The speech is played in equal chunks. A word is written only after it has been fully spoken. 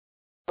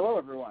Hello,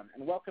 everyone,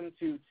 and welcome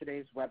to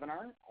today's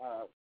webinar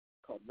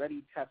called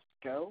Ready, Test,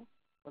 Go.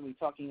 We're going to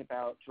be talking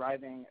about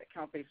driving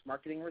account-based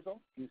marketing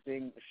results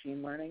using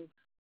machine learning.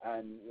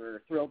 And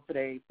we're thrilled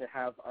today to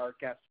have our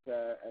guest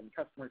and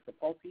customer,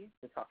 Sapulty,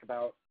 to talk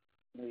about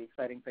some of the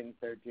exciting things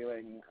they're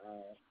doing.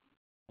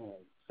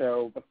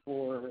 So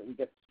before we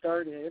get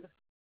started,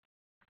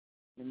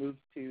 we move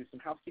to some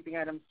housekeeping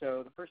items.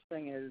 So the first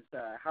thing is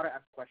how to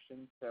ask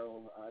questions.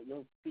 So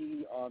you'll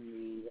see on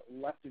the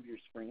left of your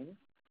screen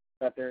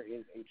that there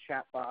is a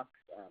chat box.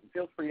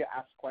 Feel free to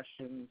ask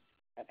questions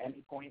at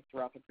any point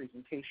throughout the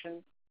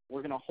presentation.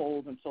 We're going to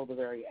hold until the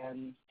very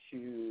end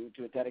to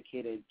do a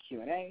dedicated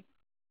Q&A,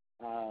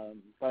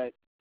 but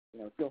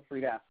feel free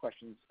to ask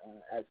questions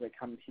as they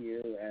come to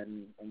you,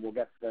 and we'll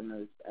get to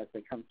them as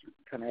they come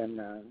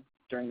in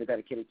during the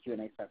dedicated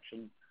Q&A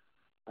section.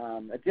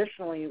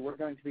 Additionally, we're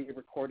going to be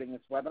recording this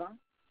webinar,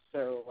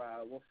 so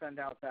we'll send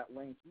out that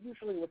link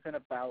usually within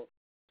about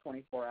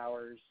 24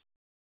 hours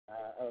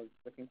of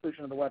the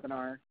conclusion of the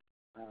webinar.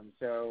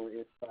 So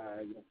if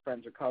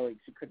friends or colleagues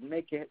who couldn't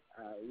make it,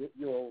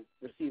 you'll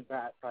receive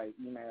that by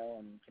email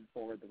and can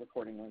forward the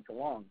recording link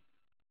along.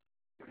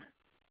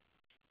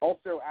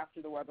 Also,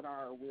 after the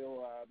webinar,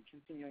 we'll be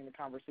continuing the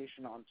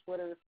conversation on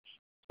Twitter.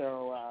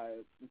 So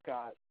we've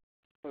got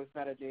both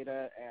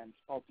Metadata and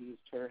Sapulty's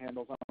Twitter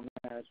handles on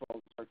there, as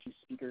well as our two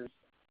speakers.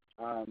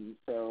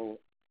 So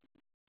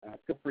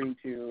feel free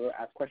to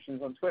ask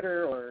questions on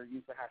Twitter or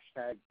use the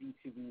hashtag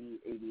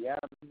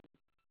B2BABM,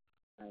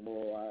 and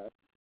we'll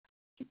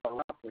keep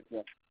following up with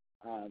you.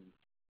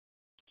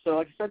 So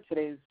like I said,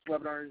 today's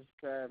webinar is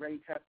Ready,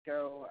 Test,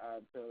 Go.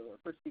 So our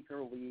first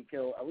speaker will be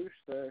Gil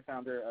Alouche, the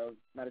founder of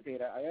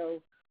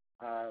Metadata.io,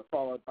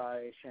 followed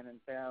by Shannon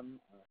Pham,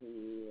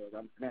 who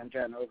runs demand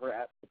gen over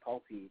at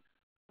Sapulty.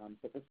 So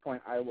at this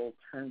point, I will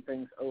turn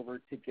things over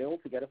to Gil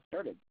to get us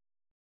started.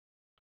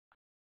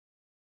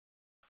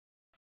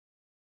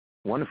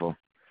 Wonderful.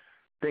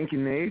 Thank you,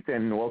 Nate,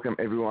 and welcome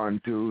everyone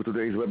to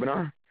today's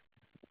webinar.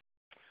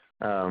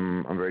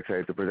 I'm very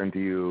excited to present to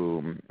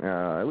you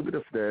a little bit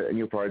of the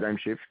new paradigm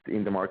shift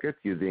in the market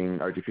using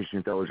artificial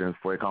intelligence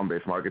for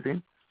account-based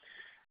marketing.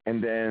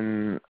 And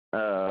then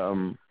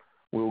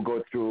we'll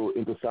go through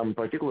into some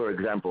particular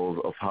examples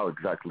of how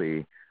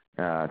exactly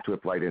to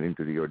apply that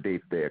into your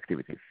day-to-day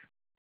activities.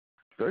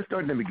 So let's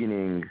start in the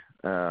beginning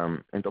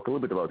and talk a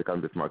little bit about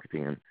account-based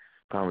marketing and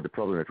kind of the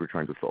problem that we're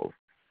trying to solve.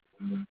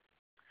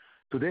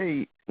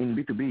 Today, in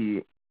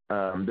B2B,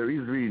 there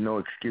is really no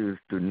excuse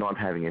to not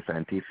having a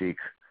scientific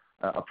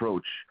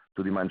approach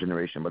to demand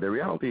generation. But the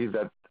reality is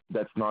that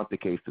that's not the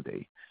case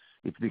today.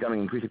 It's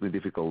becoming increasingly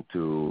difficult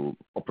to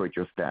operate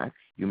your stack.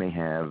 You may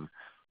have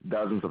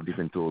dozens of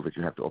different tools that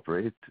you have to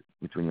operate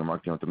between your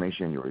marketing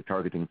automation, your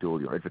retargeting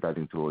tool, your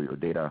advertising tool, your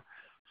data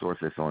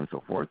sources, so on and so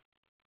forth.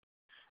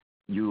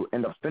 You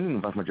end up spending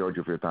the vast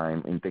majority of your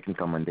time in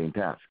technical mundane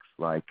tasks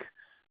like,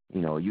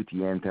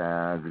 UTM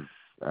tags,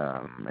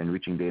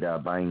 enriching data,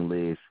 buying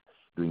lists,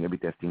 doing A/B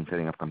testing,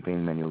 setting up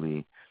campaign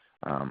manually,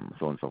 so on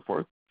and so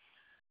forth.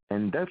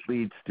 And that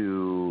leads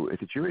to a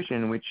situation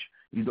in which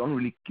you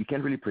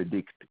can't really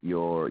predict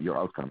your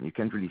outcome. You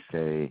can't really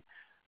say,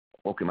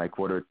 okay, my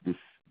quarter this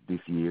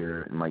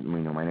year, my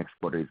next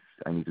quarter is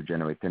I need to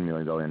generate $10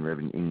 million in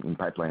revenue in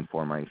pipeline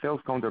for my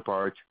sales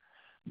counterpart.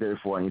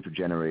 Therefore, I need to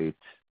generate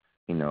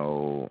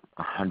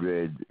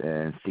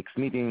 106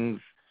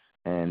 meetings,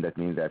 and that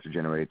means I have to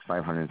generate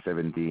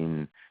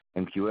 517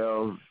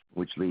 MQLs,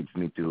 which leads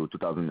me to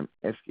 2,000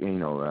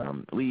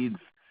 leads,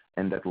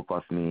 and that will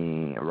cost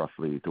me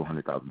roughly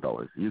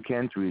 $200,000. You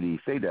can't really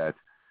say that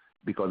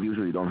because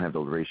usually you don't have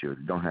those ratios.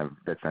 You don't have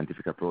that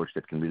scientific approach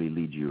that can really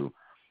lead you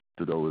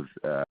to those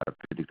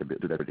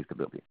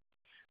predictability.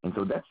 And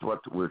so that's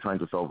what we're trying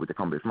to solve with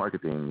account-based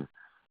marketing,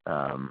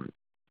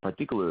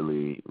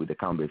 particularly with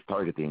account-based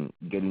targeting,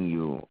 getting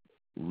you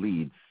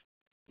leads,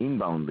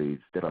 inbound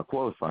leads that are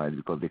qualified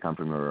because they come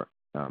from your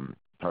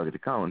target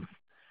accounts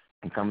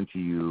and coming to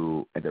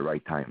you at the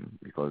right time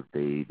because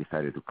they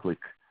decided to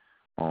click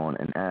on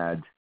an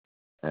ad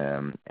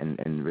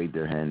and raise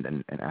their hand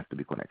and ask to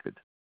be connected.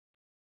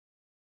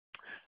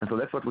 And so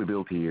that's what we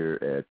built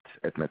here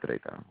at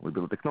Metadata. We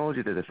built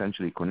technology that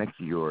essentially connects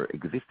your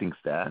existing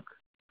stack,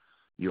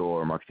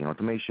 your marketing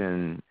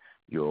automation,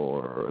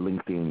 your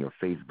LinkedIn, your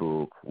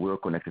Facebook. We're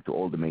connected to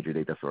all the major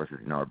data sources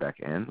in our back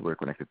end. We're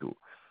connected to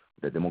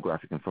the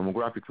demographic and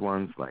firmographics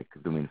ones like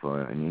Zoom Info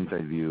and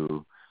Inside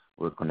View.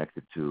 We're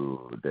connected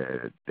to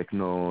the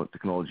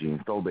technology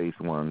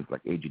install-based ones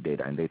like AG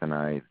Data and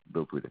DataNice,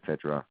 built with,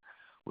 etc.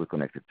 We're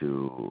connected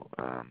to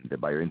the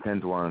buyer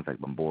intent ones like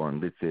Bambor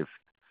and Litsift.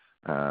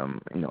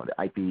 The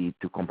IP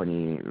to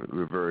company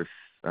reverse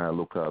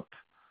lookup,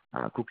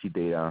 cookie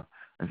data.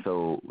 And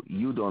so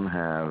you don't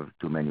have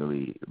to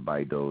manually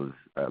buy those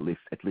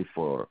lists, at least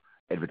for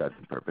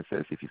advertising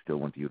purposes. If you still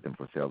want to use them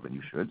for sales, then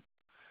you should.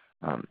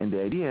 And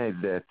the idea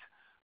is that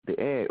the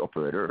AI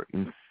operator,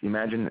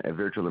 imagine a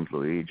virtual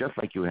employee, just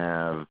like you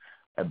have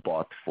a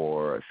bot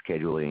for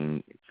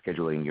scheduling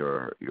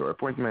your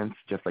appointments,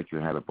 just like you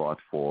have a bot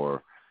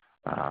for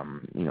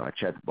a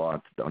chat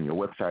bot on your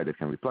website that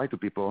can reply to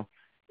people.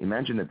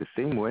 Imagine that the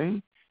same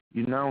way,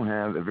 you now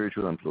have a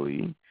virtual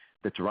employee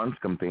that runs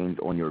campaigns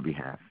on your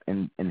behalf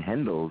and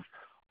handles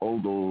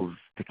all those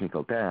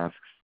technical tasks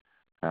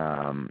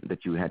that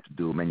you had to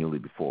do manually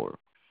before.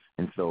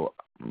 And so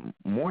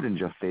more than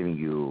just saving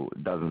you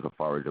dozens of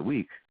hours a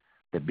week,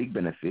 the big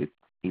benefit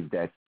is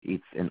that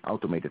it's an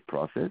automated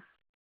process.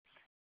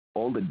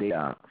 All the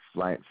data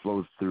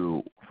flows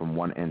through from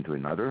one end to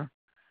another,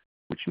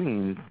 which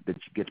means that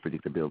you get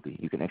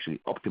predictability. You can actually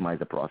optimize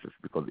the process,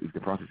 because if the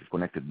process is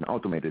connected and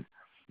automated,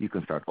 you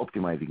can start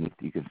optimizing it.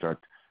 You can start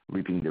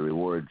reaping the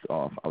rewards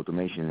of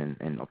automation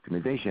and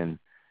optimization,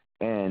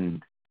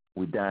 and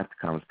with that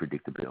comes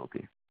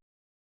predictability.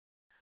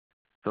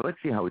 So let's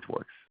see how it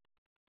works.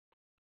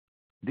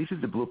 This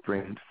is the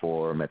blueprint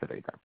for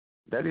metadata.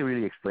 That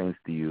really explains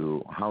to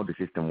you how the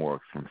system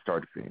works from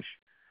start to finish.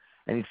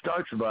 And it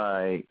starts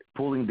by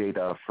pulling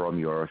data from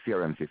your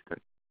CRM system.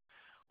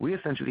 We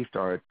essentially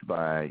start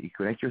by, you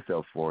connect your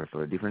Salesforce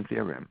or a different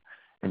CRM,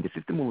 and the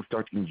system will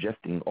start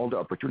ingesting all the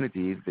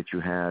opportunities that you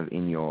have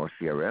in your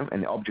CRM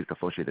and the objects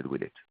associated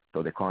with it.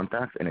 So the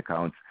contacts and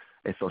accounts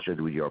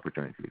associated with your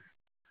opportunities.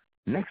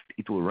 Next,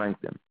 it will rank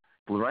them.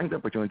 It will rank the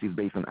opportunities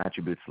based on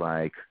attributes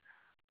like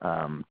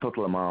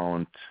total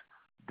amount,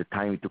 the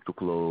time it took to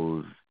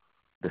close,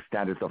 the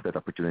status of that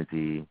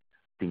opportunity,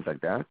 things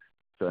like that.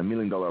 So $1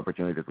 million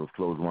opportunity that was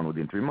closed won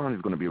within 3 months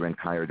is going to be ranked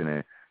higher than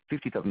a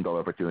 $50,000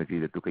 opportunity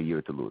that took a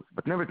year to lose.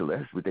 But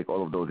nevertheless, we take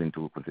all of those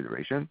into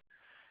consideration,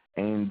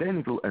 and then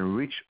it will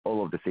enrich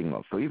all of the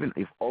signals. So even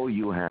if all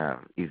you have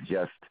is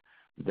just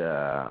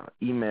the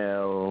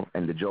email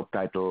and the job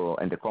title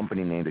and the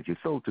company name that you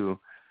sold to,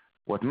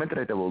 what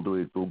metadata will do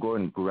is it will go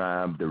and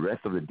grab the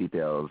rest of the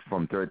details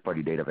from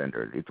third-party data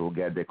vendors. It will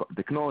get the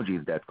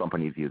technologies that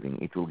company is using.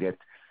 It will get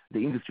the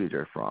industries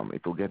they're from.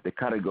 It will get the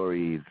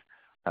categories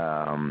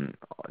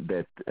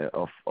that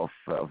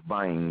of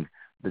buying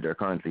that they're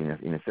currently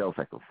in a sales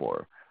cycle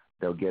for.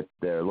 They'll get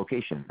their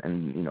location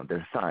and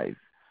their size.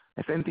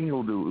 The same thing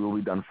will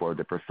be done for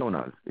the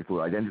personas. It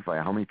will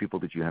identify how many people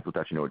that you have to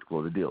touch in order to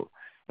close a deal,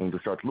 and to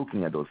start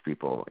looking at those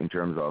people in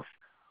terms of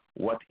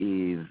what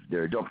is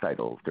their job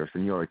title, their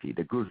seniority,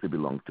 the groups they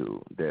belong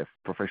to, their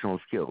professional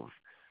skills,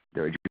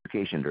 their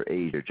education, their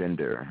age, their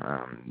gender,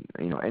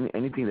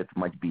 anything that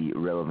might be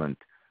relevant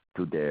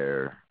to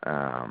their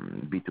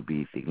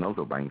B2B signals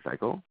or buying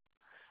cycle.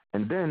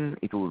 And then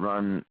it will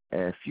run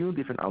a few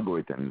different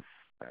algorithms,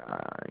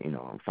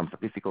 some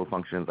statistical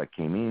functions like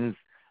k-means,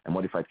 a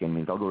modified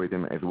k-means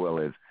algorithm, as well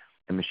as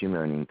a machine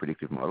learning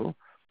predictive model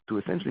to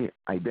essentially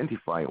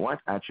identify what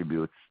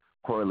attributes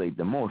correlate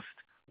the most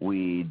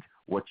with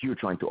what you're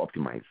trying to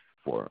optimize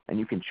for. And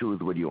you can choose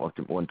whether you want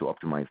to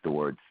optimize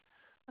towards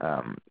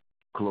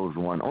close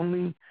one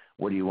only,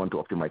 whether you want to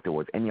optimize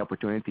towards any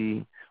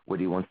opportunity,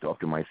 whether you want to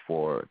optimize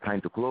for time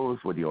to close,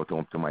 whether you want to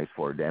optimize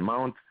for the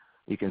amount.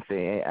 You can say,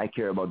 hey, I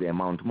care about the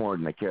amount more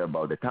than I care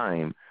about the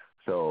time,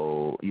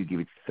 so you give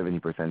it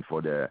 70%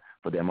 for the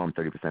amount,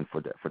 30%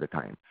 for the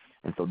time.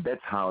 And so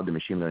that's how the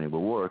machine learning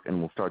will work, and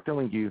we'll start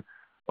telling you,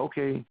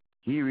 okay,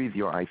 here is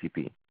your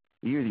ICP.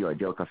 Here's your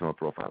ideal customer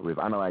profile. We've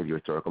analyzed your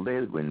historical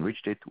data, we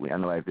enriched it, we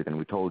analyzed it, and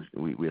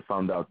we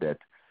found out that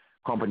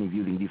companies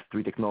using these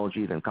 3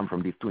 technologies and come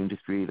from these 2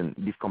 industries, and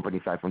this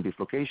company side from this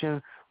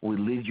location will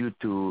lead you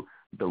to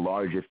the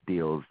largest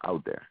deals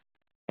out there.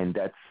 And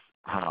that's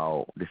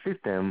how the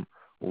system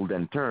will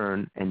then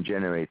turn and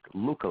generate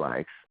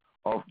lookalikes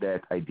of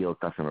that ideal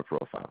customer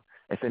profile.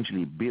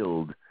 Essentially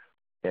build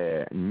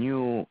a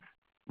new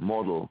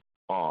model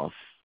of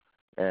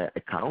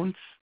accounts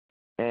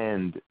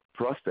and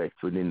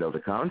prospects within those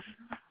accounts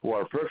who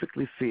are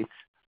perfectly fit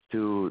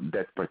to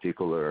that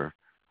particular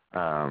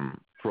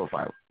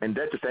profile. And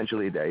that's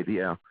essentially the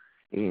idea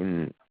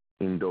in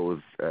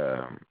those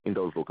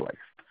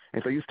lookalikes.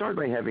 And so you start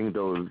by having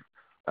those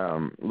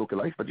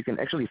lookalikes, but you can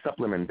actually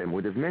supplement them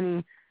with as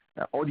many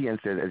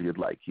audiences as you'd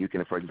like. You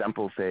can, for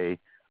example, say,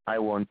 I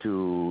want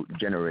to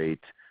generate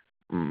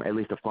a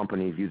list of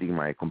companies using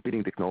my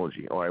competing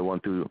technology, or I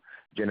want to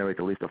generate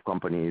a list of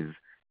companies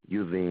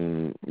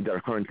that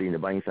are currently in the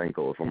buying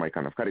cycle for my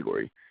kind of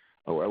category,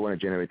 or I want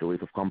to generate a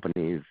list of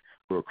companies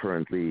who are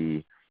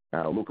currently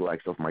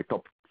lookalikes of my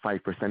top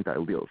 5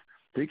 percentile deals.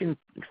 So you can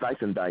slice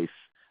and dice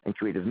and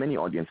create as many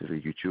audiences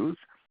as you choose,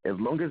 as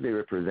long as they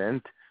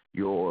represent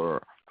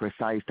your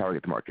precise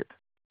target market.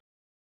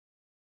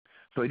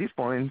 So at this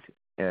point,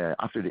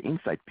 after the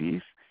insight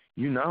piece,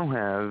 you now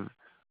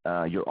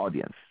have your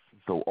audience.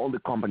 So all the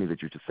companies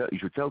that you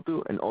should sell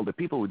to, and all the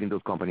people within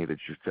those companies that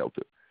you should sell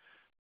to.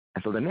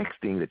 And so the next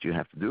thing that you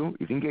have to do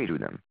is engage with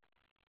them.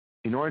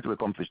 In order to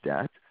accomplish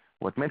that,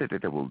 what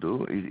metadata will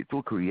do is it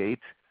will create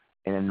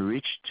an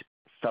enriched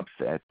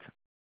subset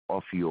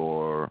of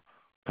your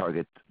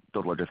target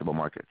total addressable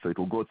market. So it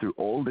will go through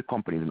all the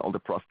companies and all the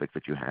prospects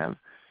that you have.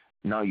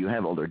 Now you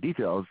have all their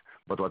details,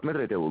 but what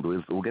metadata will do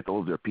is it will get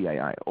all of their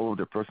PII, all of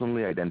their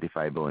personally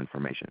identifiable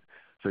information.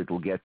 So it will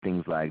get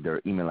things like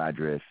their email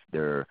address,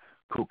 their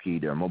cookie,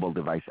 their mobile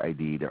device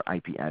ID, their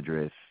IP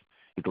address.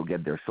 It will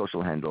get their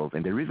social handles.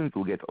 And the reason it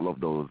will get all of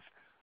those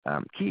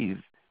keys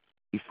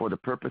is for the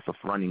purpose of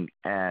running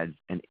ads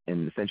and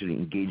essentially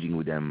engaging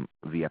with them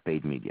via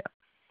paid media.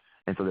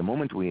 And so the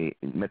moment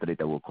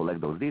Metadata will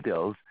collect those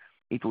details,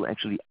 it will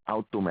actually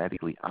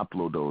automatically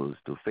upload those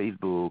to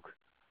Facebook,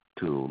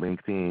 to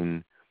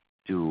LinkedIn,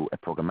 to a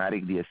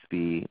programmatic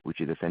DSP,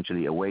 which is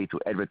essentially a way to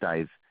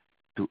advertise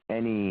to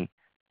any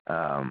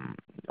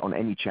on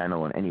any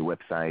channel, on any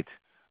website,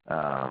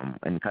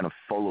 and kind of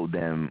follow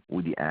them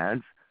with the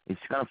ads. It's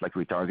kind of like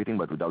retargeting,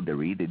 but without the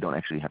read. They don't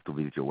actually have to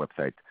visit your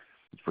website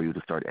for you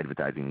to start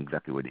advertising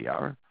exactly where they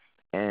are.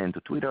 And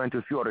to Twitter and to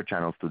a few other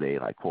channels today,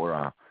 like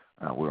Quora,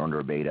 we're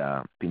under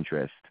beta,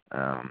 Pinterest,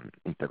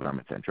 Instagram,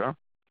 etc.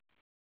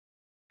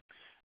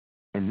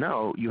 And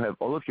now you have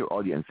all of your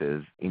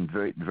audiences in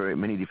very, very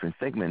many different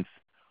segments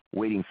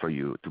waiting for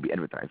you to be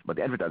advertised. But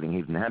the advertising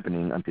isn't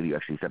happening until you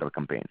actually set up a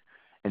campaign.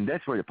 And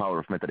that's where the power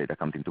of metadata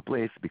comes into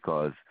place,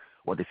 because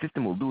what the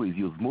system will do is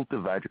use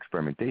multivariate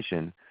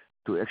experimentation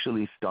to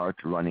actually start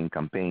running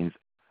campaigns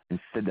and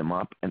set them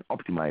up and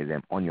optimize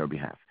them on your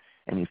behalf.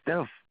 And instead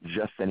of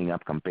just setting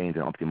up campaigns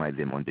and optimize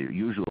them on the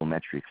usual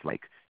metrics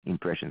like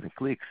impressions and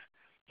clicks,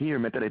 here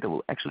metadata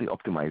will actually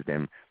optimize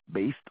them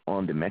based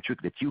on the metric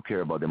that you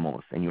care about the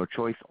most and your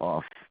choice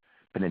of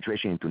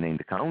penetration into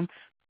named accounts,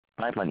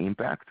 pipeline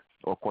impact,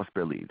 or cost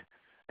per lead.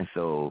 And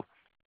so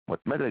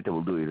what metadata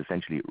will do is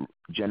essentially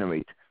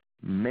generate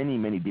many,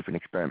 many different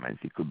experiments.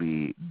 It could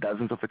be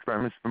dozens of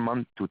experiments per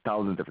month to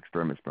thousands of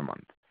experiments per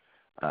month.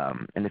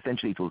 And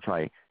essentially it will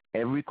try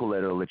every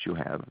collateral that you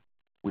have,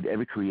 with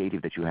every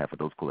creative that you have for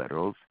those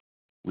collaterals,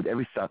 with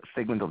every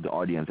segment of the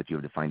audience that you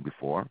have defined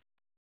before,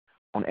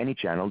 on any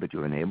channel that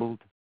you've enabled,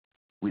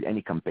 with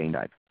any campaign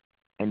type.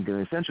 And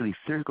then essentially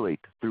circulate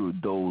through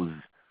those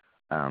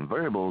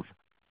variables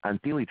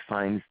until it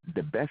finds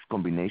the best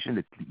combination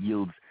that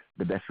yields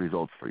the best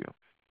results for you.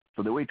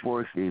 So the way it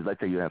works is, let's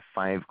say you have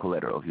 5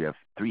 collaterals. You have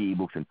 3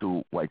 ebooks and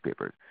 2 white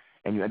papers,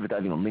 and you're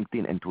advertising on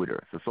LinkedIn and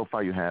Twitter. So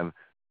far you have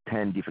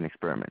 10 different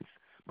experiments.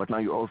 But now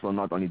you're also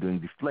not only doing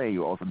display,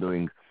 you're also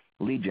doing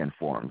lead gen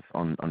forms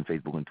on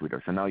Facebook and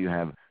Twitter. So now you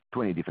have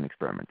 20 different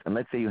experiments. And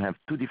let's say you have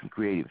 2 different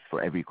creatives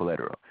for every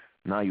collateral.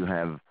 Now you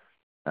have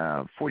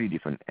 40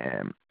 different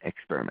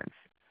experiments.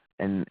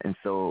 And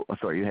so,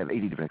 you have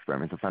 80 different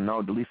experiments. So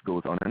now the list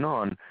goes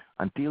on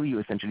until you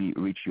essentially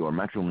reach your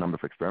maximum number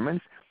of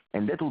experiments.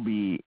 And that will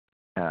be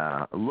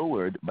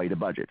lowered by the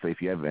budget. So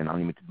if you have an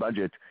unlimited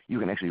budget, you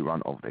can actually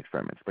run all of the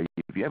experiments. But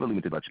if you have a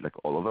limited budget like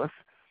all of us,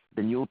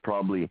 then you'll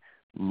probably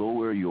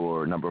lower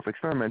your number of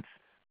experiments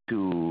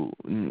to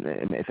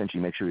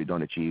essentially make sure you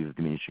don't achieve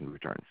diminishing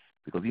returns,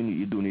 because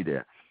you do need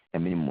a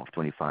minimum of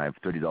 $25,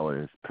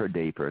 $30 per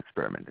day per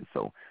experiment. And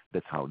so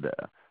that's how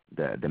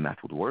the math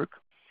would work.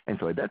 And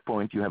so at that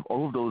point, you have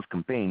all of those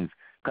campaigns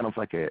kind of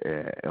like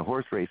a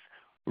horse race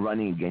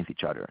running against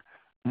each other.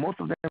 Most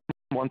of them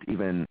won't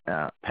even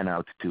pan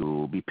out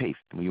to be paced.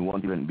 You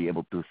won't even be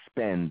able to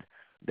spend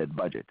that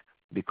budget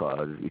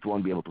because it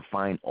won't be able to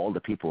find all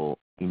the people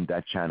in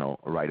that channel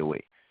right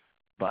away.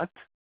 But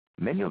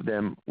many of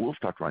them will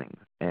start running,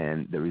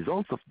 and the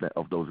results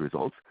of those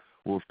results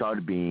will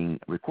start being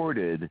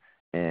recorded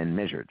and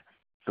measured.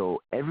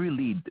 So every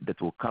lead that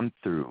will come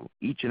through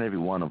each and every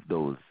one of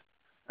those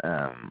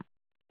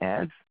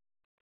ads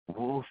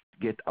will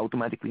get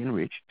automatically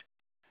enriched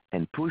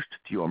and pushed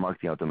to your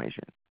marketing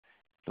automation.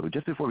 So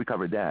just before we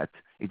cover that,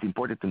 it's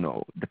important to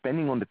know,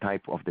 depending on the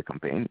type of the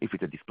campaign, if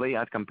it's a display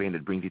ad campaign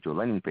that brings you to a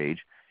landing page,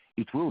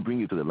 it will bring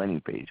you to the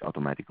landing page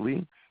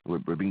automatically. We'll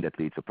bring that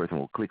lead, so a person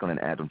will click on an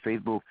ad on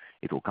Facebook,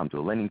 it will come to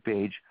a landing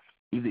page.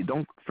 If they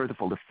don't, first of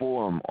all, the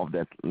form of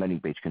that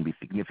landing page can be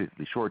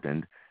significantly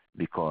shortened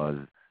because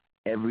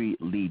every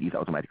lead is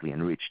automatically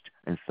enriched.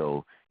 And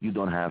so you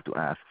don't have to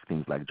ask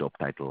things like job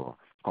title,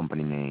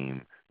 company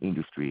name,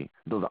 industry.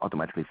 Those are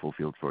automatically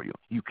fulfilled for you.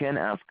 You can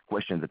ask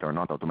questions that are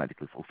not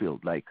automatically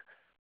fulfilled, like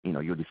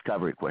your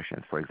discovery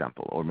questions, for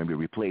example, or maybe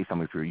replace some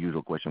of your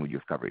usual questions with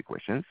discovery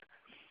questions.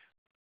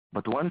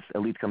 But once a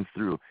lead comes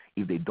through,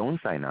 if they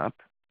don't sign up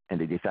and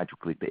they decide to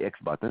click the X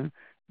button,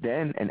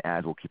 then an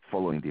ad will keep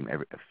following them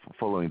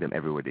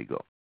everywhere they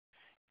go.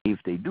 If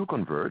they do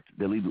convert,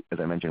 the lead, as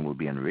I mentioned, will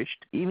be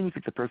enriched, even if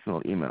it's a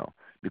personal email,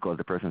 because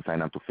the person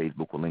signed up to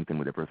Facebook or LinkedIn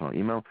with a personal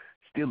email.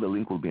 Still, the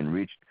link will be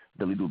enriched.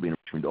 The lead will be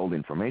enriched with all the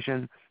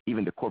information.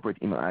 Even the corporate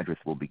email address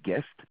will be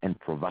guessed and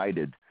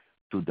provided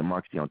to the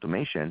marketing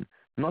automation,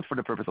 not for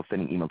the purpose of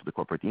sending email to the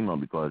corporate email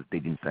because they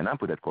didn't sign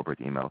up with that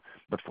corporate email,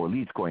 but for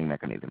lead scoring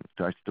mechanisms,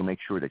 to make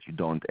sure that you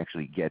don't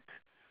actually get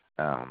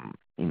a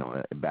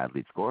bad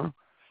lead score.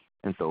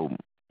 And so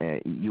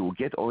you will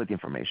get all that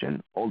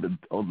information, all the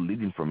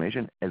lead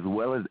information, as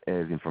well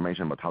as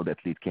information about how that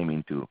lead came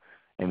into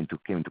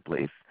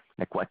place,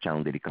 like what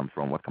channel did it come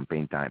from, what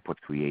campaign type, what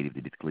creative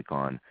did it click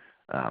on,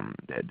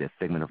 the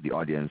segment of the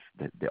audience,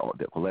 the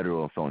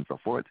collateral, so on and so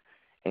forth,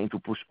 and to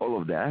push all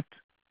of that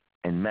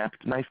and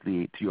mapped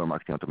nicely to your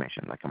marketing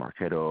automation, like a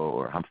Marketo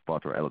or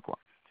HubSpot or Eloqua.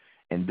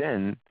 And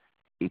then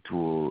it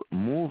will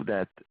move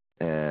that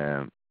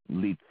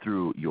lead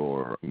through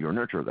your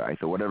nurture guide.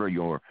 So whatever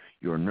your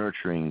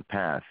nurturing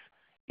path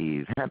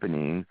is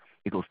happening,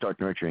 it will start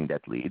nurturing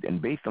that lead.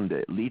 And based on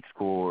the lead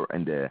score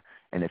and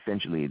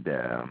essentially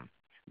the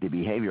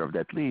behavior of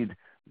that lead,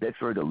 that's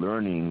where the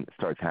learning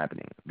starts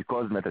happening.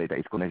 Because metadata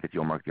is connected to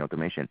your marketing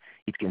automation,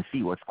 it can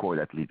see what score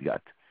that lead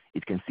got.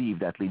 It can see if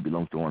that lead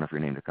belongs to one of your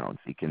named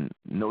accounts. It can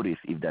notice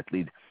if that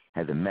lead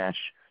has a match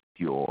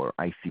to your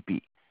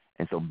ICP.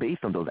 And so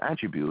based on those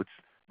attributes,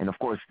 and of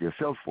course your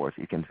Salesforce,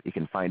 it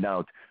can find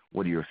out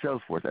whether your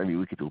Salesforce every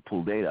week it will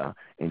pull data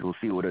and it will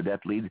see whether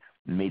that lead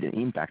made an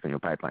impact on your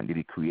pipeline. Did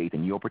it create a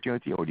new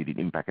opportunity or did it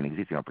impact an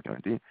existing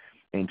opportunity?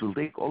 And it will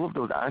take all of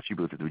those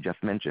attributes that we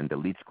just mentioned, the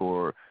lead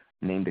score,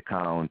 named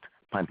account,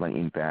 pipeline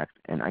impact,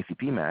 and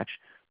ICP match,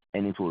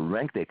 and it will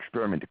rank the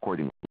experiment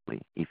accordingly.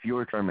 If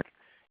your experiment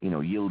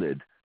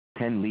yielded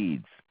 10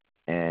 leads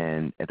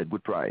and at a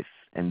good price,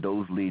 and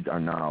those leads are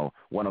now,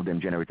 one of them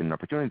generating an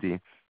opportunity,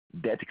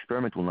 that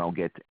experiment will now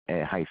get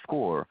a high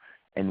score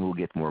and will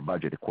get more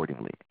budget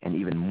accordingly. And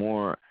even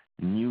more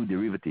new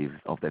derivatives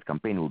of that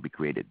campaign will be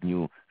created,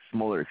 new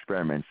smaller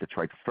experiments that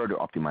try to further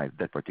optimize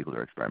that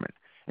particular experiment.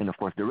 And of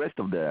course, the rest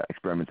of the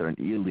experiments that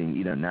are yielding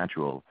either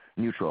neutral,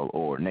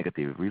 or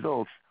negative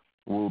results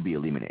will be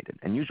eliminated.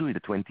 And usually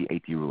the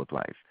 20-80 rule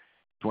applies.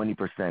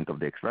 20% of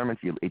the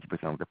experiments yield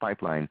 80% of the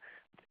pipeline.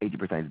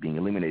 80% is being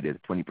eliminated.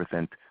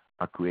 20%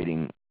 are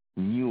creating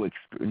new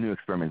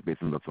experiments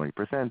based on those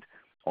 20%.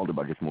 All the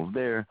budgets move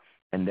there,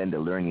 and then the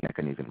learning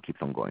mechanism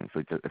keeps on going. So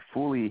it's a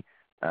fully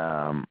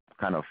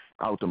kind of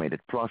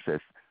automated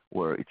process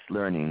where it's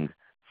learning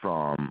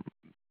from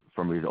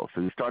results. So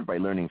you start by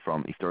learning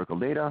from historical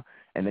data,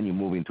 and then you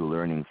move into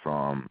learning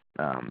from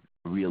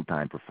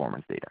real-time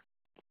performance data.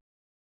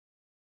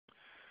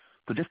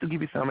 So just to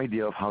give you some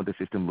idea of how the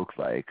system looks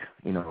like,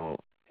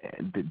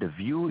 the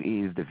view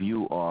is the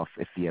view of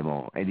a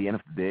CMO. At the end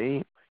of the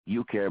day,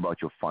 you care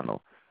about your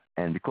funnel.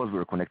 And because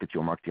we're connected to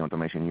your marketing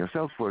automation in your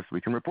Salesforce, we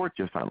can report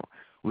your funnel.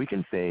 We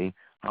can say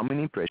how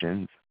many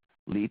impressions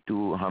lead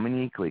to how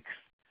many clicks,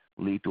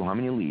 lead to how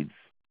many leads,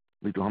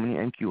 lead to how many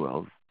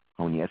MQLs,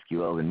 how many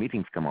SQLs and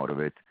meetings come out of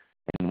it,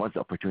 and what's the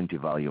opportunity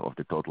value of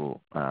the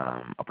total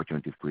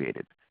opportunities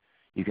created.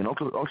 You can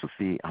also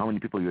see how many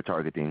people you're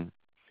targeting,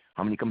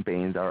 how many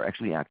campaigns are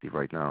actually active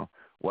right now,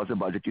 what's the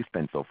budget you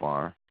spent so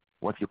far,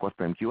 what's your cost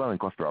per MQL and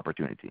cost per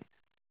opportunity.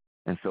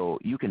 And so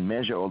you can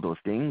measure all those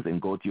things and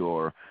go to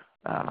your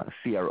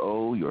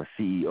CRO, your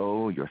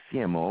CEO, your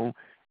CMO,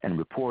 and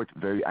report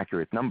very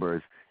accurate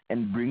numbers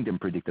and bring them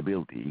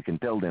predictability. You can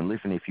tell them,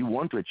 listen, if you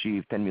want to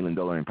achieve $10 million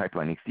in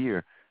pipeline next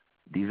year,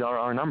 these are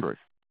our numbers.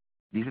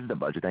 This is the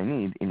budget I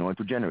need in order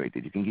to generate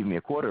it. You can give me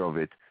a quarter of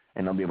it,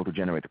 and I'll be able to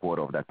generate a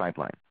quarter of that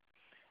pipeline.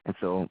 And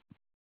so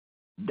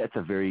that's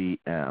a very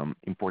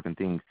important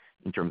thing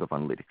in terms of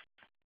analytics.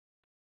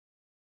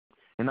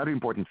 Another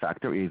important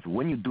factor is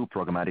when you do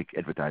programmatic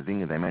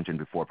advertising, as I mentioned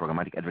before,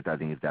 programmatic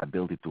advertising is the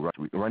ability to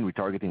run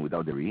retargeting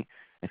without the re,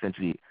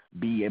 essentially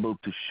be able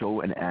to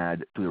show an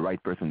ad to the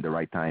right person at the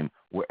right time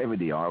wherever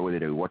they are, whether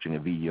they're watching a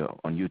video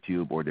on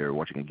YouTube or they're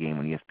watching a game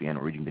on ESPN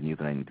or reading the news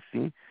that I need to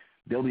see.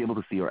 They'll be able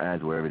to see your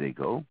ads wherever they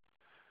go.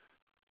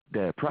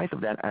 The price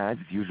of that ad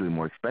is usually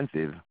more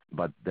expensive,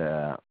 but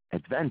the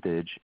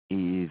advantage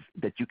is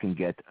that you can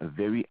get a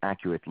very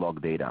accurate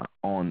log data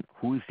on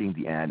who is seeing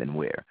the ad and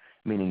where,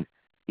 meaning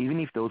even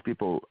if those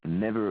people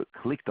never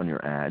clicked on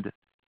your ad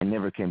and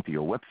never came to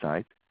your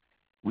website,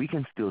 we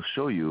can still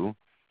show you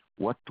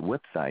what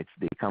websites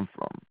they come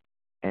from.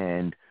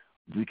 And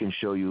we can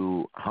show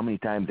you how many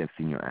times they've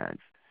seen your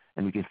ads.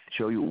 And we can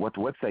show you what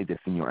website they've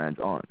seen your ads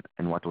on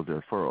and what was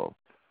the referral.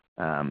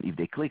 If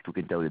they clicked, we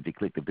can tell you that they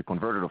clicked. If they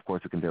converted, of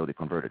course, we can tell you they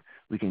converted.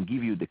 We can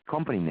give you the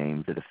company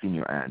names that have seen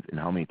your ads and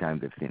how many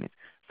times they've seen it.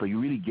 So you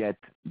really get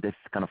this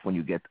kind of when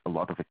you get a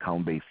lot of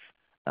account-based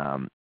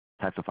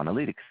types of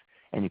analytics,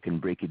 and you can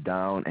break it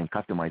down and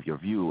customize your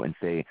view and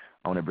say,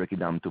 I want to break it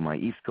down to my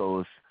East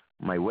Coast,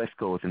 my West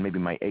Coast, and maybe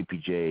my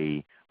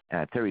APJ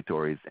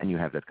territories, and you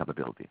have that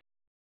capability.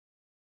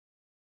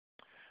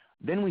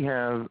 Then we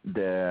have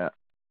the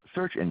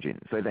search engine.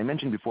 So as I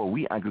mentioned before,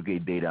 we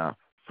aggregate data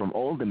from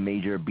all the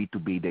major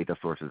B2B data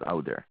sources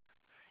out there.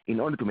 In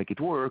order to make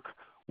it work,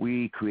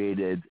 we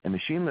created a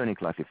machine learning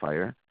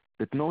classifier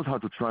that knows how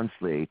to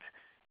translate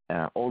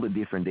all the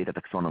different data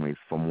taxonomies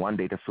from one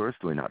data source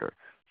to another.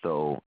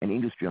 So an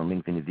industry on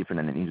LinkedIn is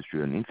different than an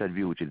industry on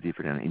InsideView, which is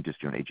different than an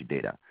industry on AG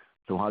data.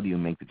 So how do you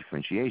make the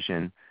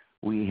differentiation?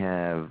 We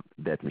have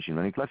that machine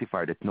learning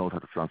classifier that knows how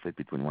to translate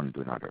between one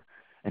to another.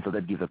 And so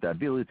that gives us the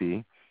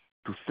ability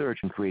to search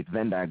and create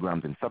Venn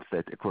diagrams and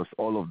subsets across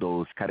all of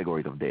those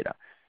categories of data.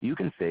 You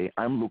can say,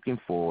 I'm looking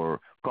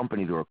for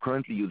companies who are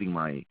currently using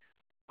my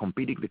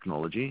competing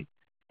technology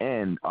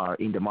and are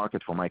in the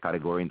market for my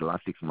category in the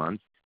last 6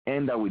 months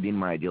and are within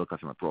my ideal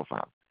customer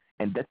profile.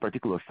 And that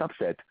particular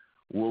subset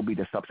will be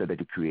the subset that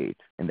you create.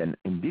 And then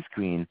in this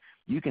screen,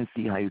 you can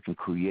see how you can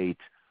create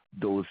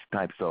those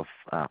types of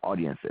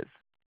audiences.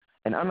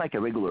 And unlike a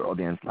regular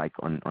audience like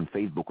on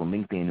Facebook or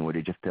LinkedIn where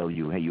they just tell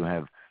you, hey, you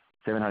have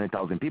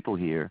 700,000 people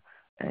here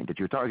and that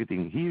you're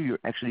targeting, here you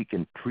actually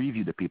can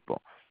preview the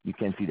people. You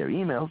can see their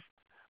emails,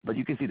 but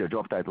you can see their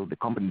job title, the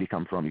company they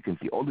come from. You can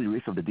see all the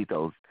rest of the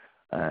details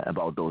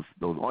about those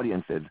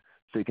audiences,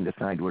 so you can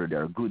decide whether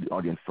they're a good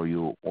audience for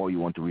you or you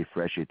want to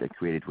refresh it and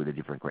create it with a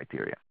different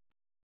criteria.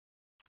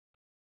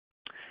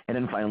 And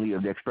then finally, you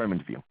have the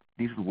experiment view.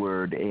 This is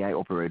where the AI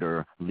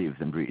operator lives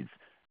and breathes.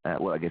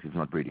 Well, I guess it's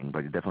not breathing,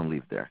 but it definitely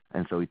lives there.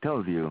 And so it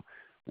tells you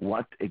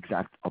what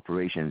exact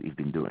operations it's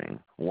been doing,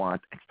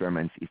 what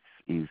experiments it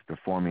is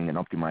performing and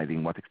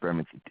optimizing, what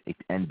experiments it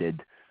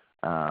ended,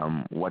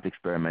 what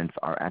experiments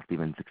are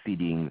active and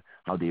succeeding,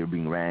 how they are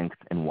being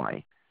ranked, and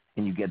why.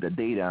 And you get the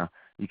data.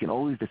 You can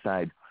always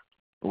decide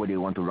whether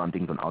you want to run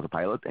things on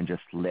autopilot and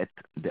just let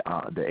the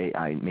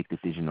AI make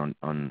decision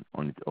on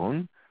its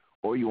own,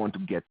 or you want to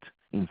get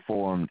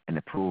informed and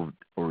approved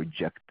or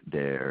reject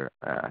their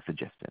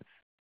suggestions.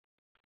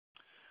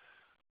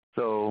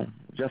 So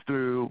just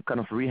to kind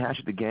of rehash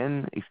it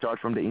again, you start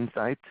from the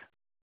insight,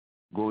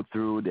 go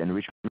through the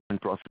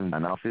enrichment process and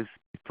analysis,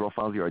 it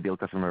profiles your ideal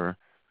customer,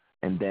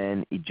 and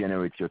then it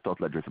generates your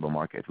total addressable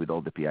market with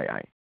all the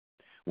PII.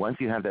 Once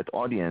you have that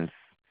audience,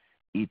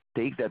 it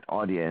takes that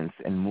audience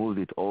and moves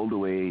it all the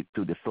way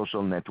to the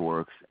social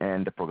networks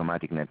and the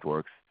programmatic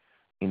networks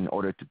in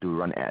order to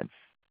run ads.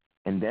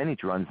 And then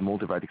it runs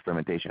multi-variety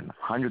experimentation,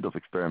 hundreds of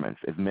experiments,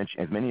 as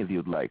many as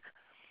you'd like,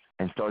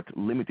 and start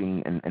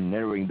limiting and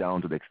narrowing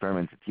down to the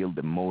experiments that yield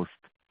the most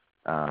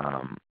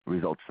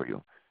results for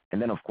you.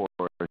 And then, of course,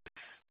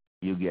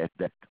 you get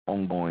that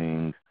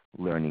ongoing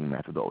learning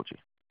methodology.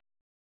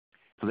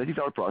 So that is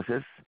our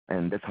process,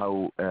 and that's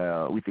how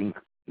we think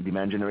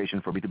demand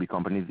generation for B2B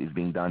companies is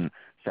being done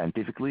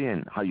scientifically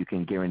and how you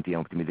can guarantee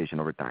optimization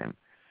over time.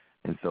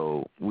 And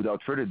so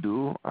without further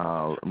ado,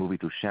 I'll move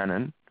it to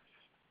Shannon,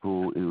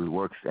 who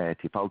works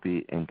at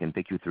Tipalti and can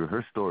take you through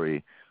her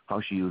story, how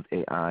she used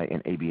AI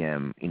and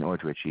ABM in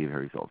order to achieve her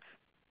results.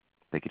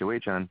 Take it away,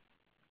 Shannon.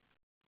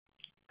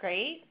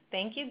 Great.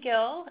 Thank you,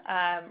 Gil.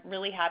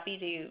 Really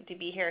happy to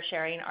be here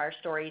sharing our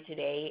story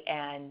today,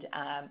 and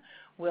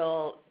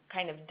we'll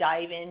kind of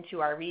dive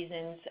into our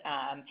reasons,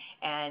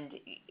 and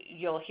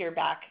you'll hear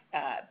back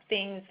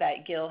things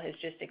that Gil has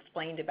just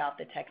explained about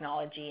the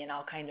technology, and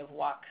I'll kind of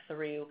walk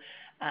through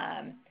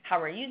how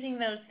we're using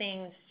those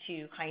things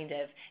to kind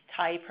of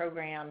tie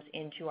programs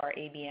into our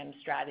ABM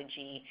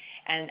strategy,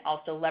 and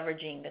also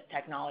leveraging this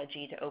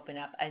technology to open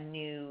up a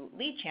new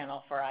lead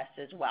channel for us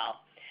as well.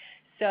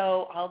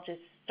 So I'll just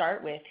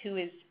start with who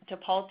is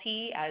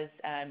Tipalti. As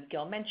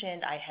Gil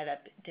mentioned, I head up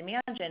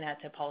demand gen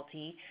at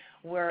Tipalti.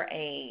 We're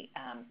a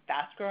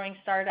fast-growing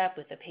startup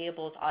with a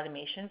payables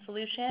automation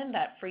solution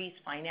that frees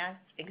finance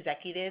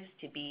executives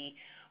to be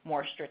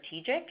more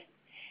strategic.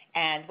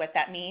 And what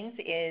that means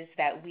is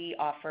that we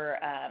offer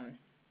a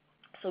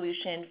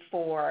solution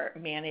for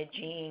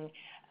managing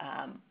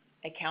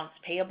accounts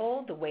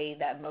payable the way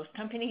that most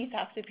companies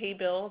have to pay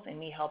bills, and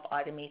we help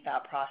automate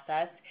that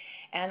process.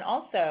 And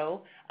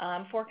also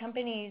for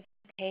companies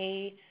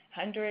pay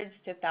hundreds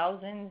to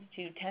thousands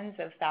to tens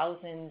of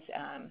thousands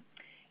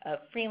of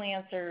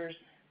freelancers,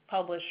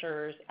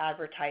 publishers,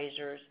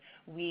 advertisers,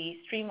 we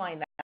streamline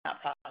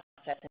that process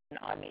and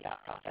automate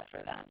that process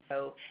for them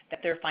so that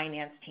their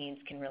finance teams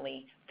can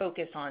really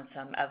focus on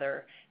some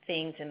other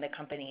things in the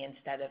company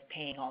instead of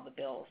paying all the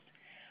bills.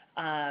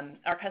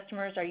 Our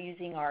customers are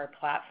using our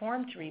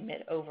platform to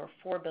remit over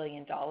 $4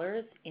 billion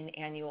in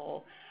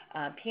annual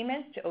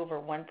payments to over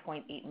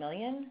 1.8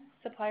 million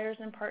suppliers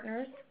and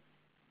partners.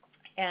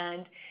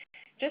 And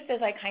just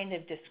as I kind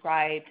of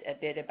described a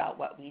bit about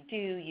what we do,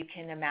 you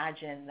can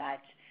imagine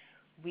that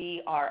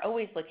we are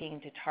always looking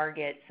to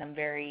target some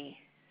very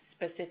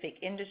specific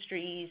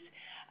industries.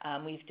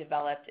 We've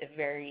developed a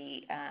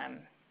very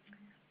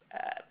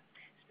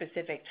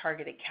specific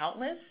target account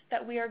list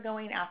that we are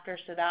going after,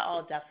 so that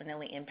all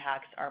definitely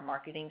impacts our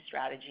marketing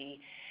strategy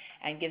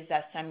and gives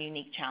us some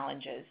unique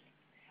challenges,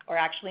 or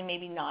actually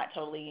maybe not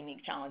totally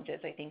unique challenges.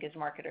 I think as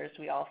marketers,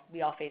 we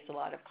all face a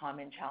lot of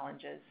common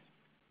challenges.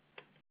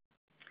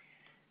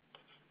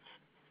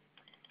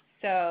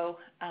 So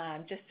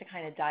just to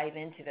kind of dive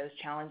into those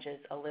challenges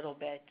a little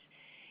bit,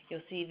 you'll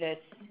see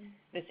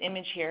this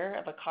image here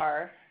of a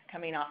car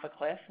coming off a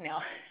cliff.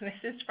 Now, this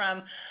is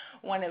from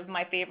one of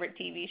my favorite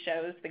TV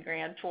shows, The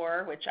Grand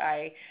Tour, which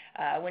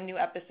when new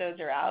episodes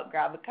are out,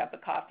 grab a cup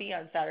of coffee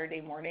on Saturday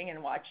morning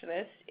and watch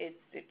this. If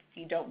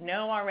you don't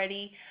know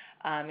already,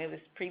 it was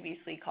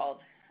previously called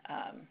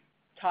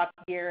Top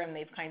Gear, and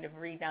they've kind of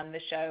redone the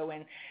show,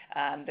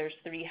 and there's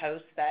 3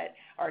 hosts that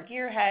are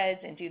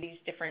gearheads and do these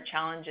different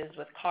challenges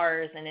with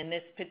cars. And in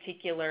this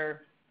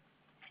particular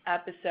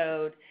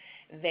episode,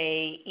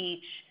 they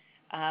each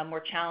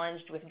were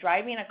challenged with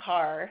driving a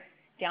car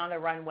down a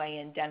runway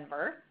in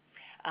Denver.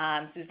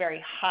 It's a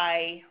very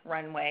high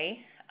runway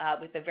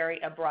with a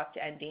very abrupt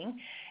ending,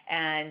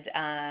 and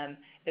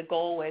the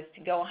goal was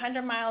to go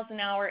 100 miles an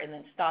hour and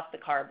then stop the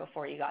car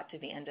before you got to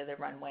the end of the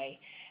runway.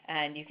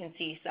 And you can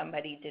see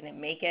somebody didn't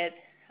make it.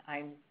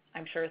 I'm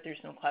sure through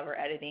some clever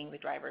editing, the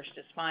driver's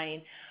just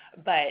fine.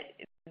 But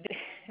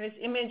this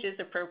image is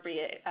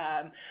appropriate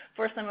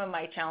for some of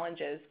my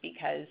challenges,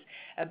 because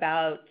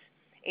about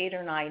 8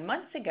 or 9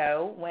 months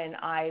ago, when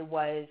I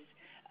was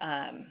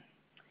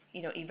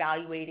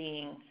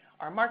evaluating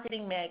our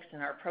marketing mix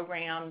and our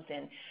programs,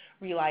 and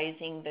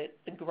realizing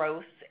the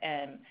growth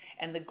and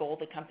the goal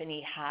the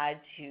company had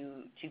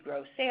to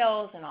grow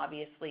sales, and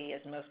obviously,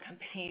 as most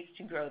companies,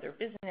 to grow their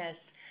business,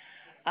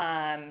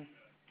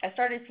 I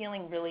started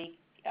feeling really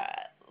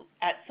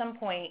at some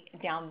point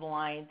down the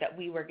line that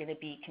we were going to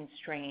be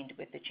constrained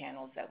with the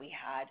channels that we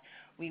had.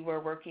 We were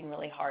working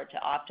really hard to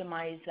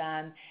optimize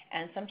them,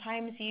 and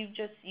sometimes you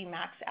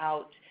max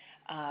out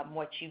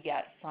what you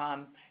get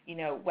from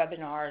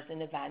webinars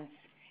and events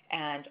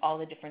and all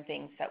the different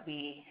things that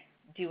we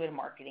do in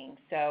marketing.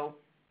 So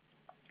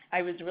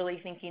I was really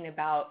thinking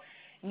about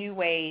new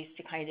ways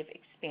to kind of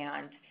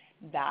expand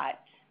that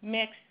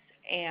mix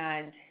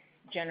and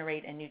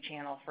generate a new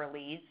channel for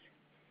leads.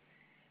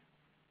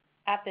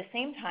 At the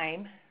same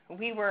time,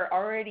 we were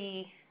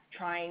already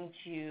trying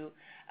to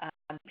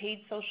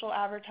paid social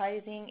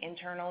advertising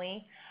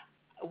internally.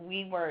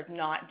 We were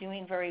not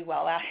doing very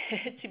well at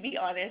it, to be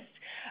honest.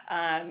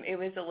 It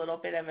was a little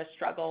bit of a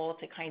struggle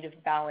to kind of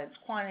balance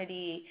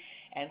quantity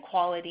and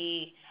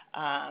quality.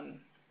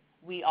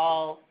 We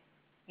all,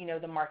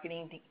 the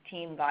marketing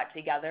team got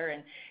together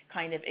and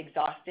kind of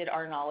exhausted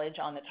our knowledge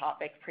on the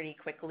topic pretty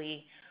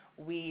quickly.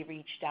 We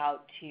reached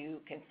out to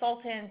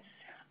consultants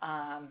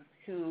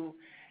who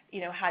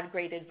had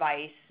great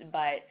advice,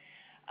 but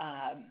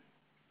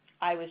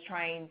I was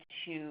trying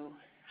to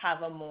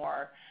have a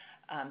more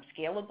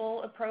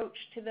scalable approach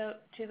to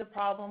the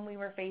problem we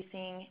were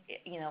facing.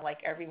 Like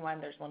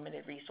everyone, there's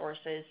limited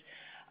resources,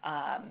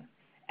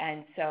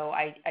 and so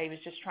I was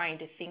just trying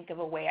to think of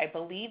a way. I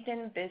believed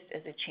in this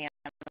as a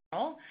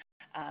channel,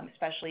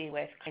 especially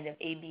with kind of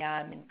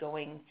ABM and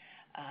going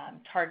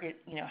target,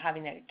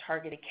 having a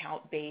target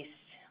account-based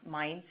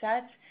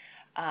mindset.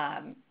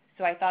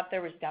 So I thought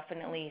there was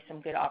definitely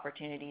some good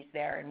opportunities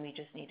there, and we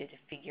just needed to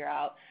figure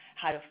out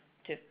how to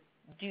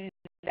do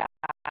that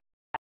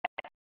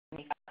and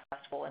make it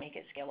successful and make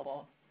it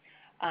scalable.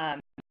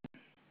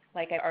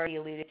 Like I already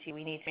alluded to,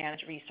 we need to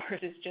manage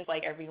resources just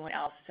like everyone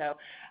else. So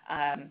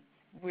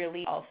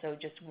really also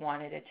just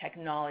wanted a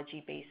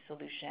technology-based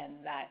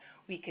solution that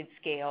we could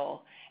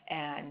scale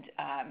and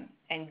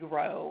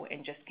grow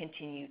and just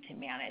continue to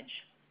manage.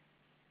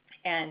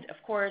 And of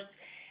course,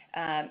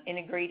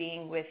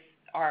 integrating with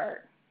our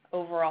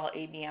overall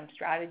ABM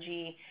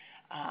strategy.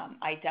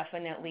 I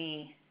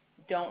definitely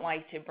don't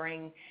like to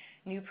bring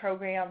new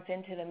programs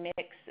into the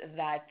mix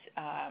that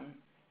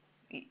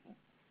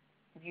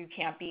you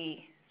can't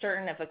be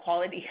certain of the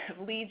quality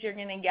of leads you're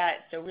going to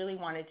get. So really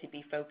wanted to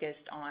be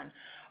focused on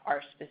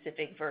our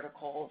specific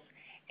verticals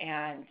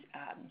and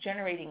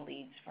generating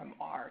leads from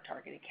our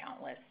target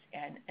account list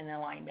and in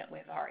alignment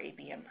with our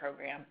ABM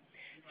program.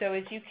 So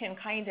as you can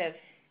kind of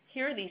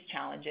hear these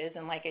challenges,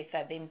 and like I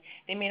said,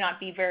 they may not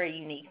be very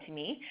unique to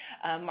me.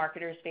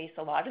 Marketers face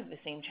a lot of the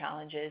same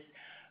challenges,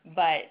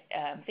 but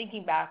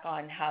thinking back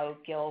on how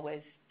Gil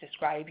was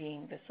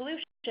describing the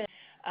solution,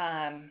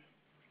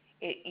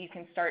 you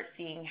can start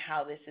seeing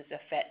how this is a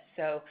fit.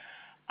 So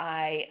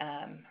I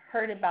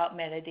heard about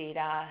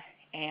Metadata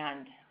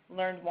and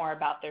learned more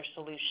about their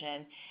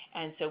solution,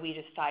 and so we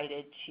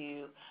decided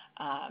to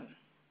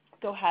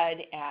go ahead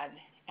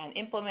and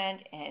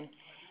implement and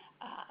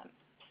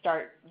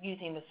start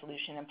using the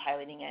solution and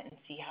piloting it and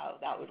see how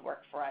that would work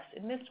for us.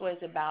 And this was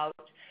about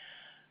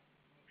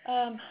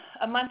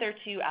a month or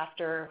two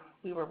after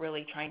we were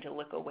really trying to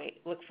look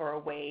for a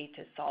way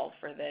to solve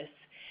for this.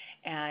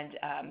 And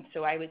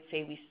so I would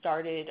say we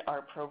started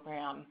our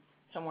program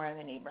somewhere in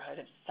the neighborhood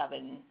of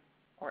 7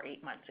 or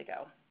 8 months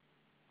ago.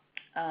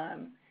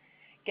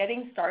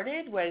 Getting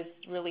started was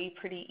really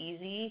pretty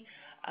easy.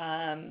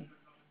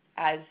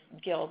 As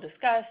Gil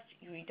discussed,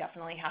 you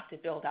definitely have to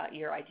build out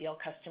your ideal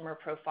customer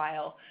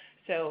profile.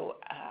 So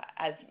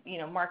as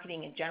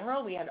marketing in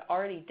general, we had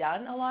already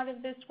done a lot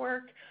of this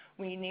work.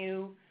 We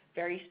knew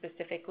very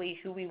specifically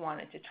who we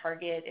wanted to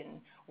target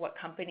and what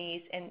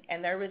companies,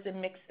 and there was a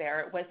mix there.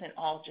 It wasn't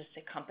all just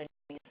a company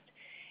list.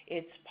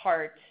 It's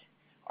part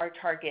our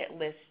target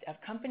list of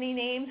company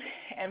names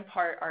and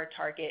part our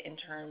target in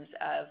terms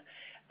of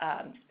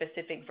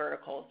specific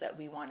verticals that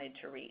we wanted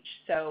to reach.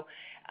 So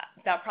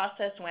that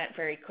process went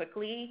very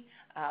quickly.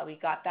 We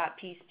got that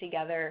piece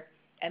together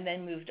and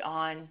then moved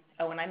on.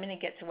 Oh, and I'm going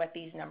to get to what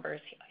these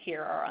numbers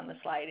here are on the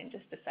slide in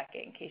just a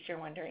second, in case you're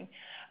wondering.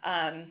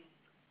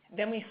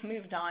 Then we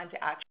moved on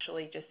to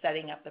actually just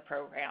setting up the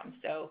program.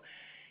 So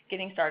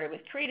getting started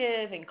with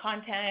creative and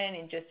content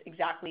and just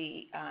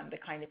exactly the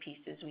kind of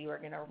pieces we were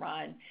going to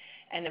run.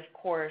 And of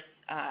course,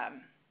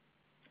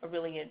 a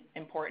really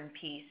important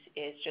piece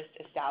is just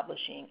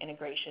establishing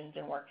integrations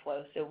and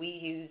workflows. So we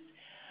use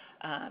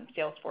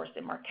Salesforce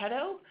and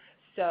Marketo.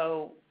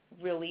 So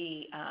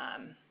really,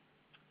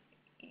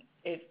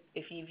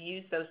 if you've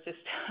used those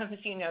systems,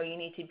 you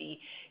need to be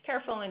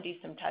careful and do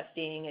some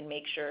testing and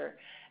make sure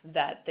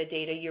that the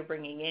data you're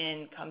bringing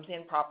in comes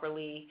in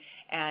properly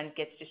and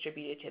gets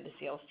distributed to the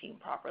sales team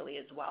properly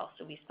as well.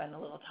 So we spend a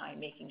little time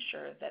making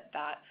sure that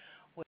that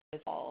was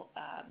all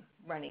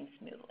running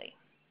smoothly.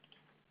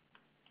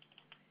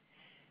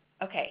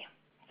 Okay,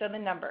 so the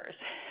numbers.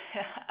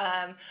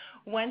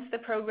 Once the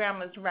program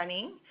was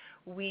running,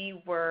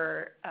 we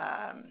were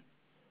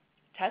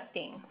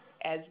testing.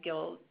 As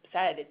Gil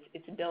said,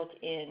 it's built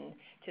in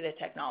to the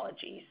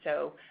technology.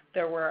 So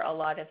there were a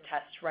lot of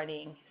tests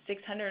running.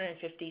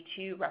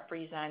 652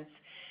 represents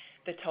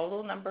the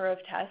total number of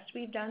tests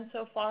we've done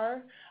so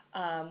far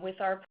with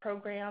our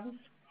programs,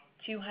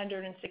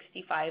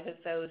 265 of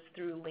those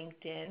through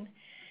LinkedIn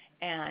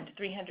and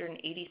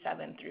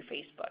 387 through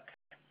Facebook.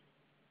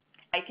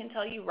 I can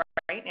tell you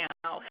right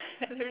now,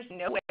 there's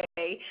no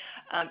way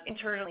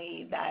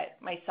internally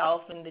that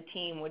myself and the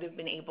team would have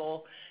been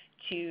able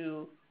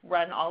to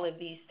run all of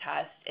these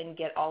tests and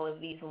get all of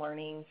these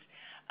learnings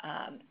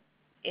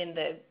in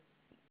the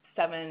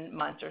 7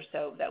 months or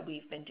so that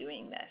we've been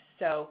doing this.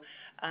 So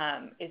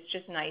it's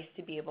just nice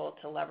to be able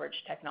to leverage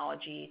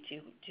technology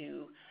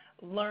to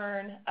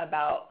learn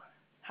about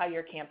how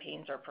your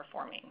campaigns are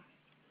performing.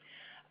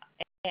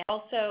 And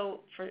also,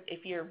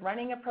 if you're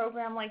running a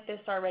program like this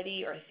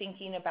already or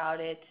thinking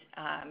about it,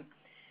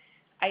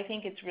 I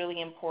think it's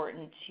really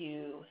important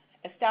to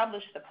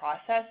establish the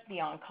process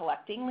beyond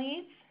collecting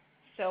leads.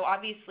 So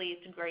obviously,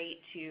 it's great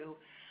to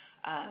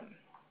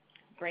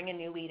bring a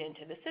new lead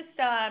into the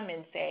system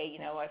and say,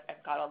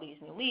 I've got all these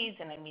new leads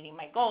and I'm meeting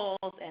my goals,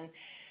 and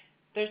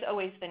there's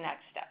always the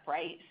next step,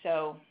 right?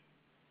 So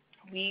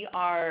we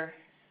are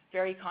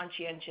very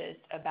conscientious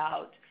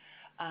about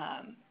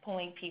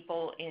pulling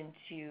people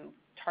into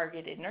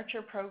targeted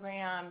nurture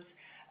programs,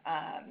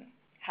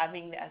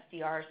 having the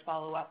SDRs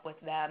follow up with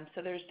them.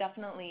 So there's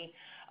definitely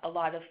a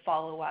lot of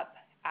follow-up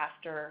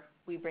after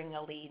we bring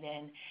a lead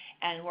in.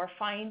 And we're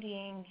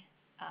finding,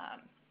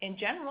 in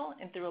general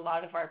and through a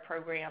lot of our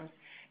programs,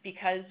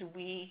 because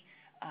we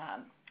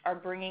are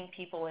bringing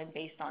people in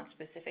based on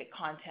specific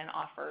content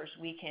offers,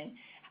 we can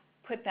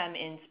put them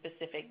in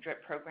specific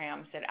drip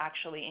programs that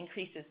actually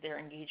increases their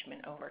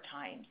engagement over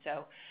time.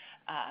 So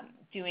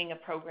doing a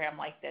program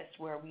like this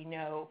where we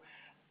know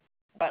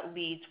what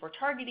leads we're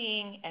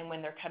targeting, and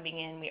when they're coming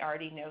in, we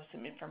already know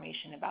some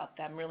information about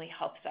them, really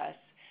helps us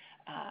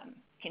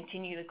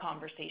continue the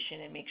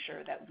conversation and make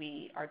sure that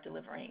we are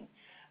delivering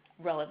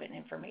relevant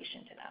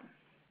information to them.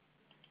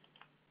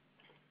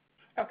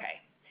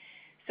 Okay,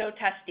 so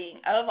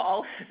testing. Of all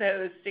of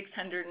those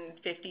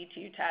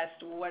 652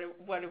 tests,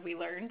 what have we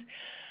learned?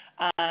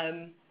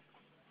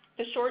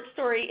 The short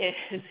story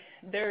is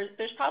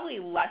there's probably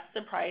less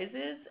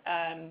surprises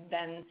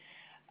than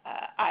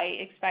I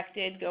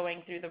expected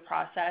going through the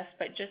process,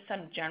 but just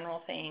some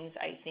general things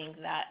I think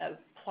that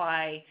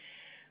apply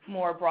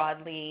more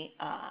broadly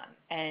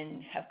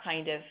and have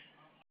kind of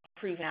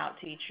proven out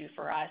to be true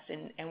for us,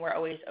 and we're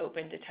always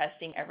open to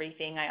testing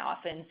everything. I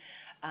often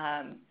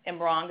am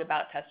wrong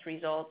about test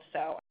results,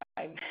 so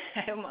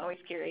I'm always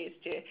curious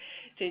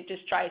to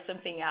just try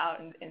something out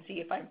and see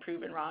if I'm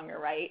proven wrong or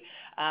right,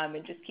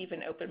 and just keep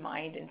an open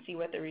mind and see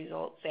what the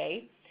results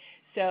say.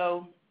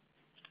 So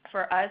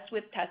for us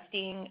with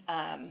testing,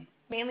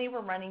 mainly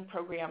we're running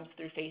programs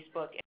through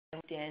Facebook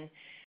and LinkedIn.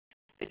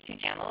 The two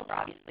channels are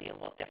obviously a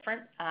little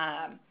different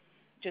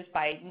just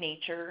by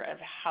nature of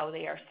how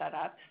they are set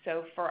up.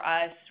 So for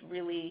us,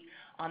 really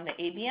on the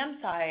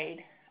ABM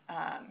side,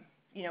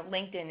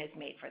 LinkedIn is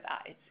made for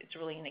that. It's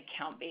really an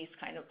account-based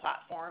kind of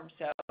platform.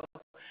 So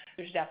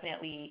there's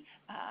definitely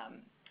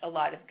a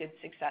lot of good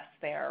success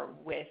there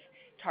with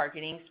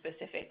targeting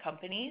specific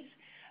companies.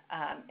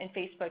 And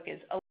Facebook is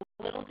a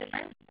little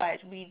different, but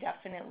we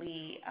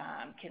definitely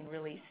can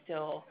really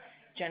still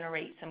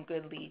generate some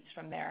good leads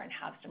from there and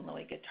have some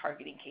really good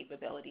targeting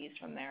capabilities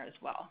from there as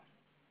well.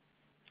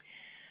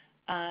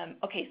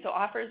 Okay, so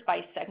offers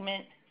by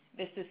segment.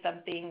 This is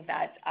something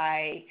that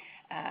I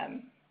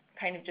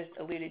kind of just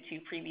alluded to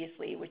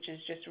previously, which is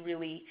just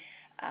really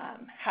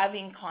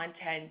having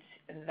content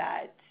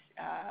that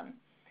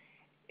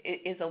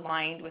is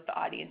aligned with the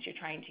audience you're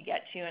trying to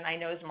get to. And I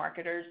know as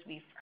marketers,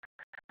 we've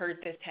heard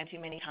this too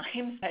many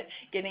times, but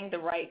getting the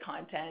right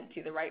content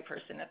to the right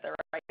person at the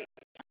right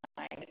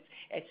time,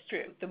 it's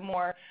true. The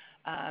more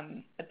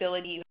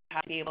ability you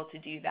have to be able to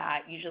do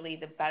that, usually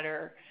the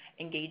better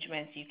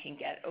engagements you can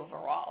get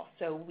overall.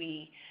 So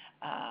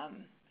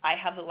I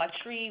have the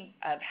luxury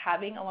of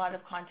having a lot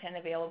of content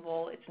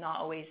available. It's not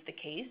always the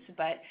case,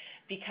 but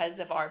because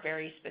of our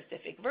very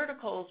specific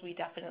verticals, we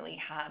definitely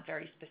have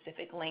very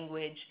specific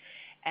language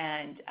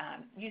and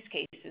use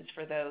cases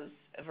for those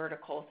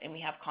verticals, and we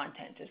have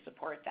content to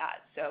support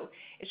that. So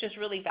it's just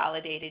really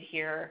validated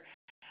here.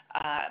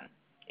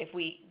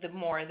 The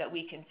more that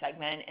we can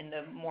segment and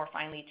the more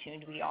finely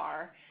tuned we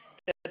are,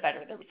 the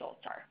better the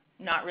results are.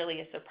 Not really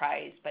a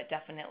surprise, but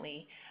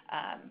definitely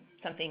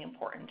something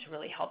important to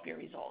really help your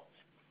results.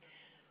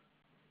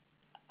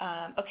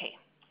 Okay,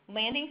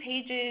 landing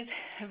pages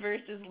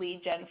versus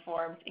lead gen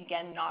forms,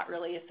 again, not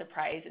really a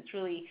surprise. It's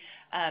really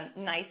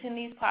nice in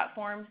these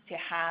platforms to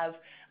have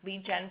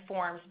lead gen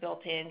forms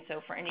built in.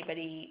 So for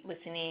anybody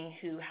listening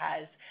who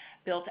has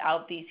built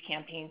out these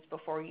campaigns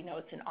before,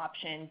 it's an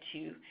option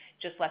to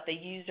just let the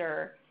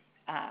user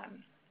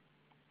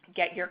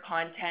get your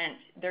content.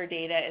 Their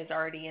data is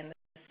already in the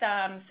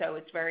system, so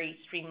it's very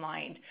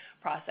streamlined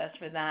process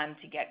for them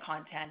to get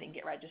content and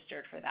get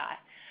registered for that.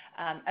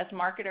 As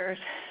marketers,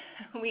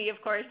 we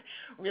of course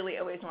really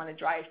always want to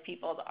drive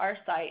people to our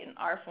site and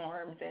our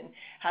forums and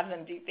have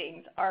them do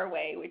things our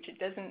way, which is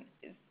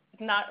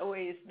not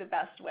always the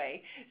best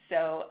way.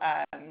 So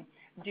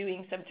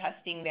doing some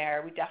testing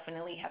there, we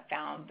definitely have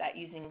found that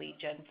using lead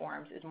gen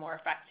forms is more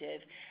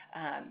effective.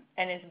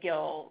 And as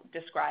Gil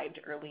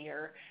described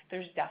earlier,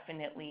 there's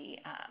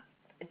definitely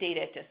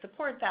data to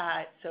support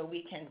that, so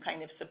we can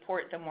kind of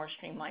support the more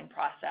streamlined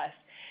process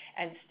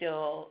and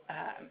still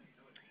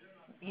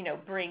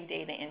bring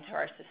data into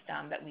our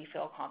system that we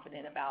feel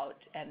confident about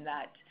and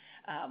that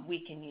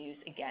we can use,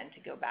 again, to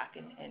go back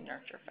and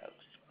nurture folks.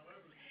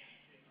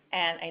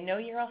 And I know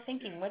you're all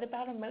thinking, what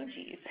about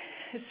emojis?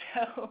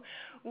 So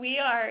we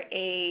are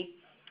we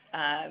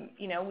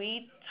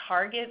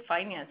target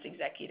finance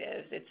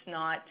executives.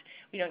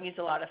 We don't use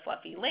a lot of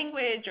fluffy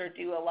language or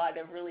do a lot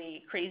of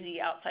really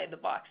crazy outside the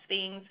box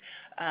things.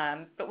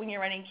 But when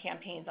you're running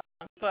campaigns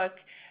on Facebook,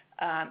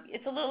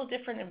 it's a little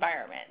different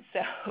environment.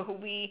 So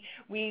we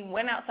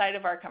went outside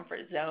of our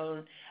comfort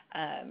zone,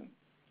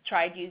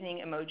 tried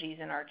using emojis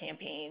in our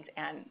campaigns,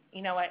 and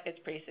you know what? It's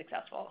pretty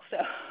successful.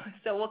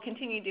 So we'll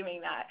continue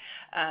doing that.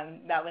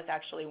 That was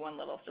actually one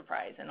little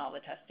surprise in all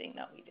the testing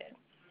that we did.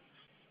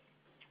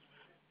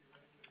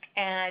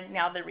 And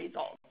now the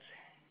results.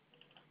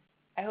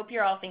 I hope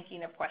you're all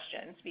thinking of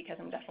questions because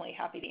I'm definitely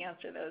happy to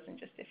answer those in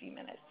just a few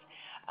minutes.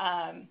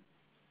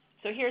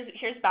 So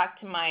here's back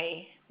to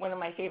one of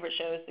my favorite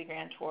shows, the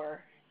Grand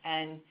Tour,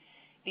 and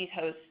these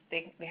hosts,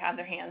 they have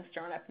their hands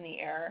thrown up in the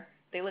air.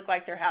 They look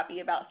like they're happy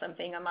about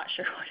something. I'm not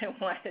sure what it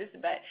was,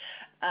 but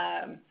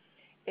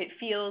it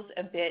feels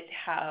a bit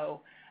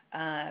how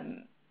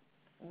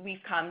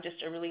we've come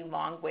just a really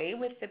long way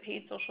with the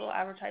paid social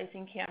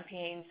advertising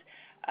campaigns.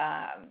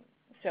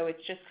 So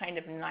it's just kind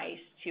of nice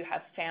to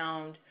have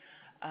found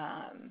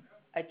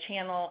a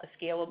channel, a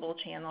scalable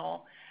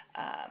channel,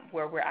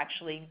 where we're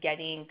actually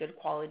getting good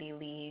quality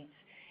leads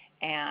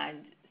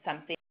and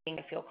something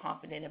I feel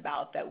confident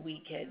about that we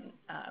can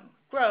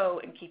grow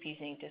and keep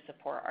using to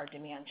support our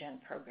demand gen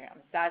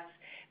programs. That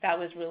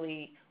was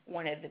really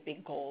one of the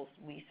big goals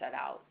we set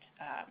out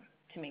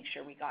to make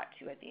sure we got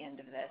to at the end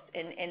of this.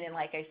 And then,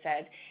 like I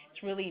said,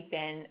 it's really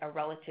been a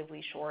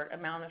relatively short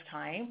amount of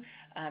time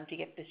to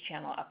get this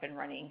channel up and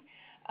running.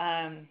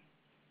 And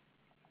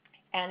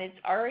it's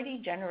already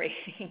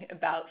generating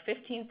about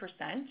 15%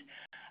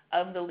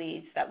 of the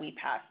leads that we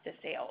pass to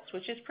sales,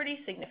 which is pretty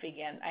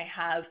significant. I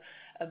have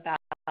about,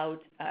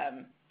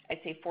 I'd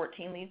say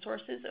 14 lead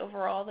sources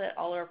overall that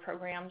all our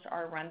programs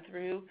are run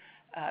through.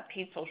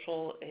 Paid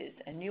social is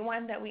a new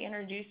one that we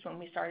introduced when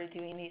we started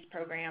doing these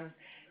programs.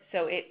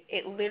 So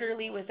it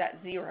literally was at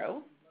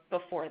zero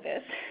before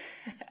this.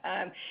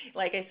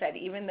 Like I said,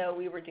 even though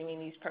we were doing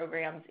these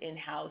programs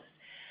in-house,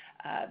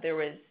 there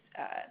was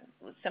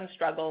some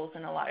struggles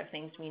and a lot of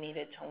things we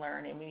needed to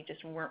learn, and we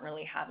just weren't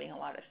really having a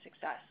lot of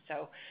success.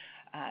 So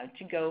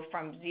to go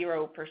from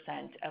 0%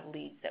 of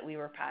leads that we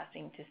were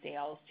passing to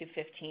sales to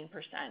 15%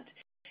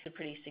 is a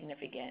pretty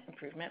significant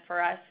improvement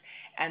for us.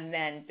 And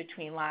then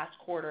between last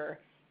quarter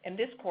and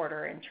this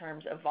quarter, in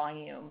terms of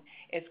volume,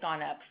 it's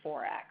gone up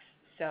 4x.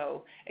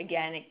 So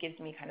again, it gives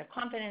me kind of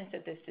confidence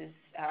that this is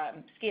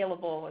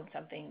scalable and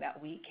something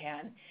that we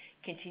can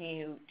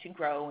continue to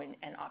grow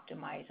and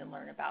optimize and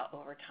learn about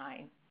over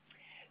time.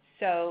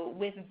 So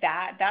with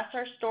that, that's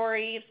our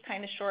story. It's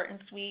kind of short and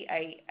sweet.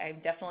 I'm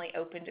definitely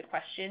open to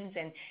questions.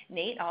 And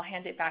Nate, I'll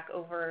hand it back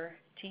over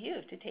to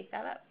you to take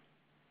that up.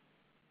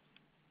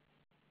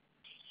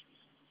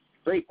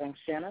 Great, thanks,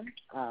 Shannon.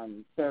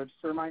 So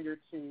just a reminder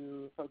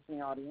to folks in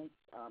the audience,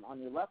 on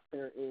your left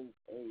there is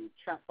a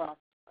chat box.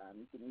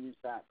 You can use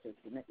that to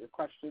submit your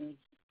questions.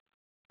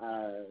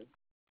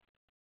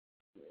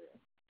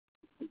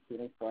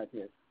 Slide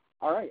here.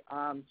 All right,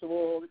 so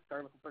we'll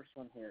start with the first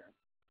one here.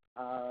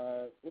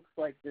 Looks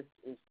like this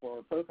is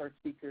for both our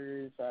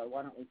speakers.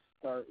 Why don't we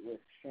start with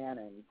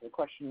Shannon? The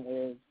question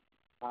is,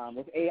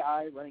 with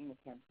AI running the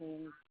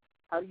campaigns,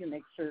 how do you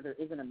make sure there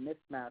isn't a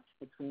mismatch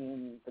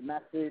between the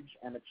message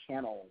and the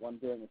channel when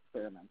doing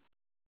experiments?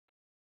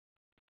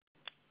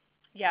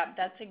 Yeah,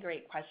 that's a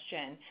great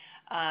question.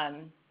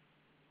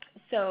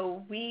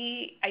 So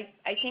I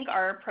think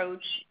our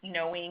approach,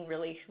 knowing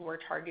really who we're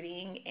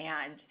targeting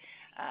and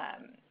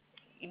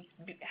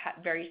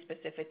very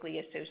specifically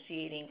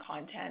associating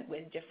content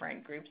with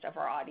different groups of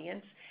our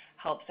audience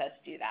helps us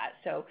do that.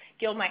 So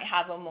Gil might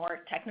have a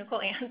more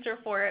technical answer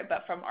for it,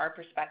 but from our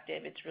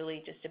perspective, it's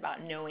really just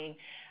about knowing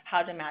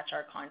how to match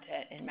our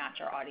content and match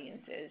our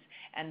audiences,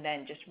 and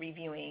then just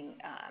reviewing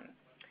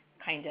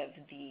kind of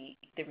the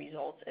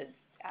results as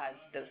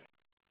those.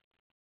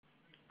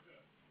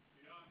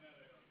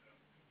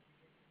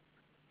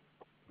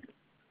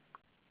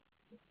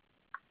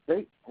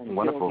 Great. And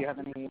wonderful. Gil, do you have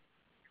any?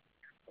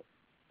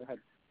 Go ahead.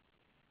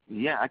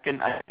 Yeah, I can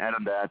add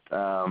on that.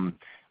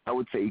 I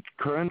would say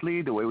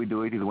currently the way we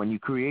do it is when you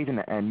create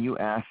a new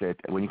asset,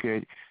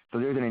 so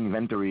there's an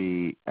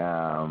inventory,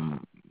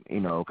 kind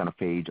of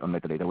page on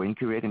metadata. When you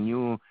create a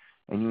new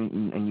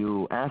and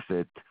you ask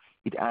it,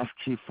 it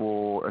asks you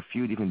for a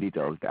few different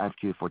details. It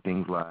asks you for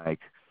things like,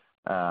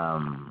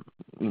 the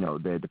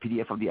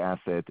PDF of the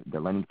asset, the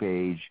landing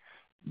page,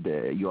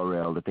 the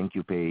URL, the thank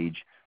you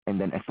page, and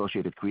then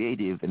associated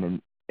creative, and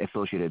then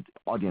associated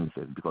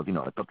audiences, because,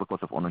 a total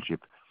cost of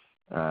ownership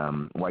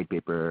white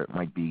paper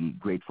might be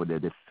great for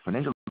this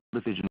financial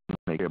decision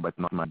maker, but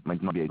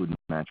might not be a good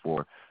match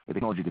for the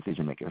technology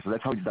decision maker. So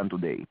that's how it's done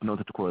today. It knows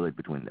how to correlate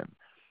between them.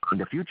 In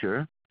the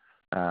future,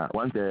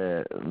 once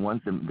our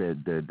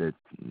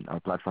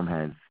platform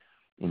has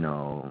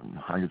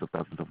hundreds of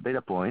thousands of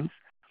data points,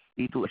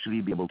 it will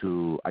actually be able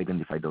to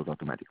identify those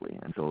automatically.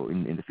 And so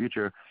in the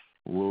future,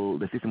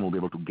 the system will be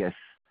able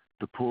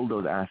to pull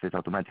those assets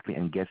automatically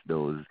and guess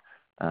those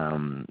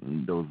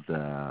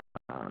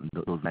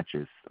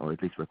matches, or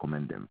at least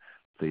recommend them,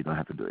 so you don't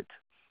have to do it.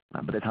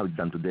 But that's how it's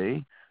done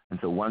today. And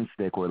so once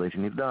the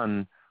correlation is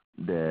done,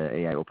 the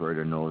AI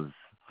operator knows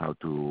how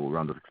to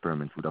run those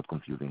experiments without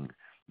confusing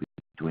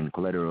between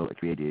collateral, a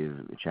creative,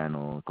 a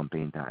channel,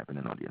 campaign type, and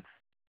an audience.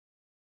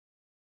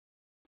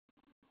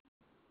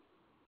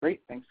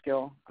 Great, thanks,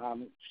 Gil.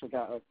 So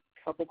got a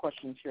couple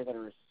questions here that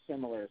are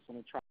similar, so let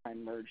me try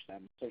and merge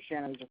them. So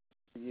Shannon, just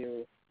for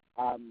you.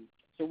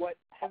 So what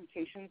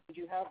hesitations did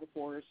you have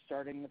before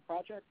starting the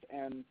project,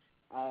 and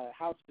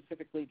how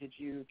specifically did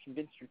you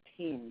convince your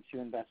team to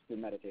invest in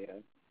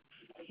metadata?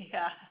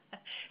 Yeah,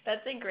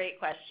 that's a great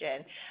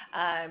question.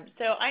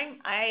 So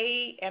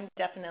I am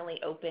definitely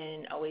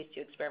open always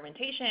to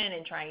experimentation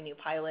and trying new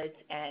pilots,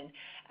 and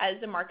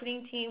as a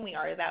marketing team, we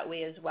are that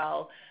way as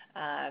well.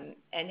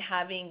 And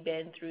having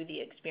been through the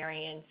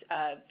experience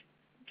of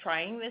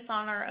trying this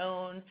on our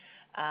own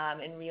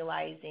and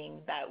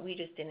realizing that we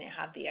just didn't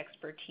have the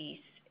expertise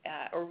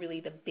or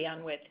really the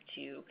bandwidth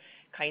to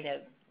kind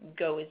of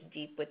go as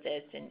deep with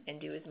this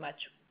and do as much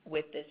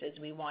with this as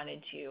we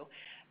wanted to,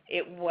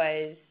 it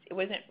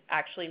wasn't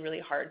actually really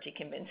hard to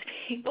convince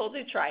people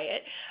to try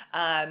it.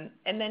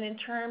 And then in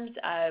terms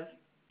of,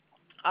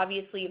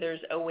 obviously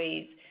there's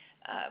always,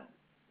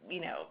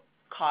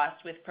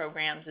 cost with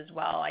programs as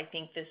well. I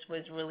think this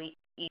was really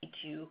easy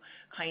to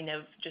kind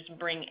of just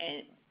bring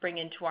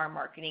into our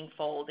marketing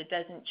fold. It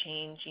doesn't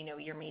change,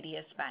 your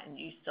media spend.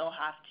 You still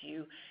have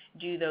to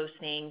do those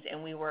things,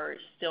 and we were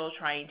still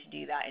trying to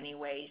do that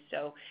anyway.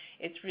 So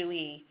it's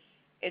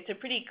a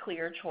pretty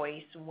clear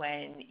choice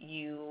when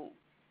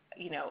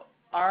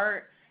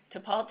our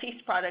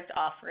Topolti's product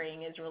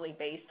offering is really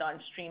based on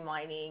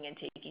streamlining and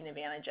taking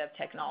advantage of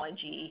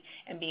technology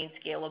and being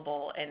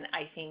scalable. And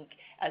I think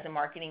as a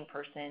marketing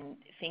person,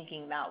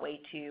 thinking that way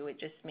too, it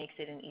just makes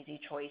it an easy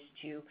choice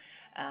to,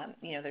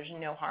 there's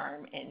no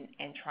harm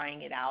in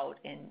trying it out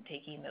and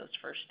taking those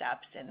first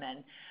steps. And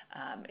then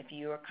if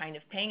you are kind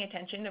of paying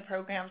attention to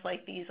programs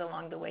like these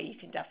along the way, you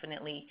can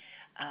definitely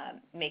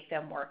make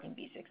them work and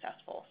be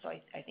successful. So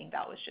I think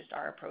that was just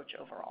our approach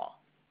overall.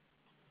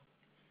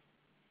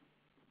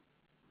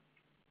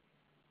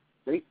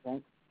 Great,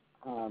 thanks.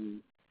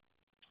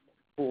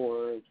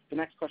 For the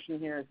next question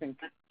here, I think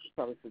it's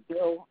probably for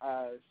Gil.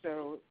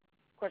 So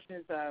the question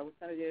is, with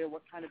metadata,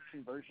 what kind of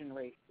conversion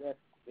rate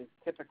is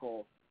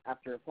typical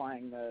after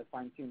applying the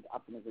fine-tuned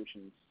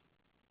optimizations?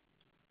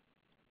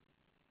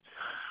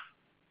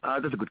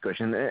 That's a good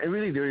question.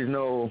 Really, there is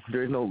no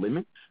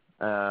limit.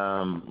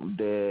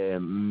 The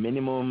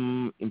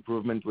minimum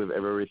improvement we've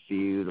ever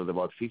received was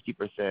about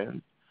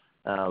 50%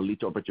 lead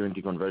to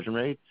opportunity conversion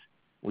rate,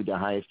 with the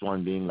highest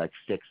one being like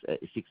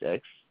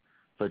 6x.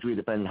 So it really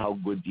depends how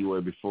good you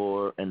were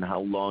before and how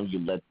long you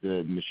let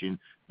the machine.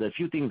 There are a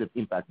few things that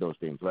impact those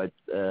things, right?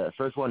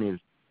 First one is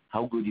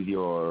how good is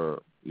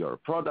your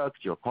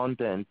product, your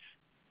content,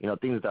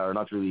 things that are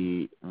not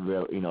really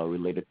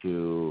related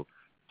to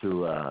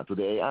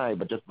the AI,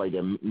 but just by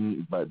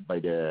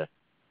the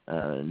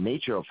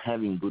nature of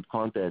having good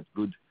content,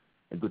 good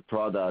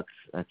products,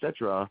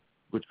 etc.,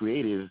 good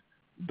creative.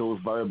 Those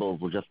variables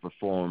will just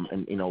perform,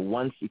 and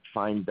once it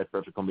finds that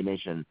perfect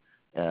combination,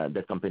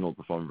 that campaign will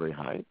perform very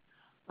high.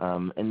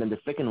 And then the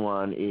second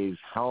one is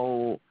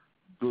how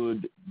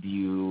good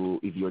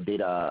is your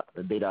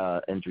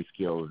data entry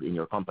skills in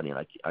your company?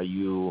 Like, do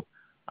you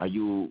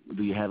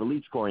have a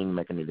lead scoring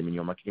mechanism in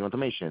your marketing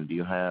automation? Do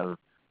you have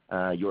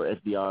your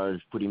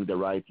SDRs putting the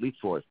right lead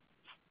source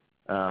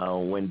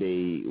when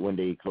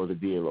they close a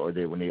deal or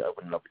when they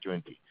open an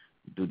opportunity?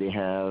 Do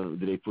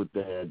they put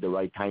the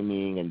right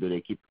timing, and do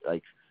they keep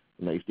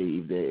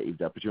if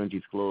the opportunity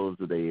is closed,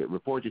 do they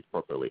report it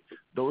properly?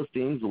 Those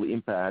things will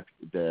impact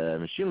the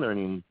machine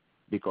learning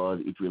because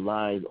it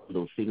relies on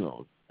those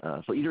signals.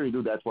 So either you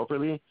do that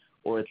properly,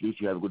 or at least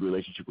you have a good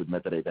relationship with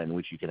metadata in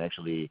which you can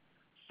actually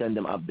send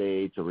them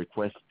updates or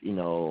request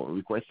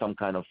some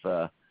kind of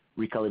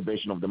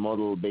recalibration of the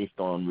model based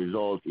on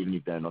results, even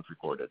if they're not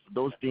recorded. So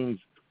those things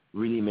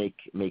really make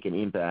an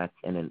impact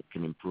and then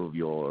can improve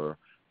your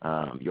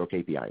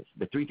KPIs.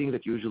 The three things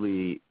that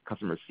usually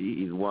customers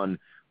see is, one,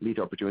 lead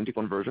to opportunity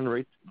conversion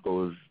rate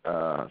goes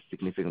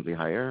significantly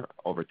higher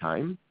over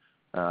time.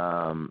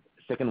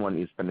 Second one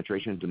is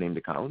penetration to named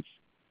accounts.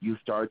 You'll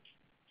start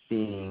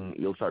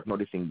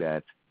noticing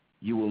that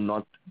you will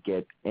not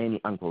get any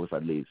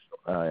unqualified leads.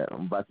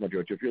 Vast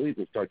majority of your leads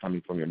will start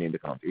coming from your named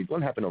account. It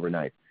won't happen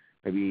overnight.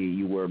 Maybe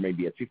you were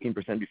maybe at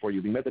 15% before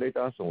using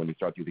metadata, so when you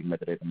start using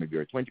metadata, maybe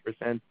you're at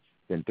 20%,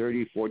 then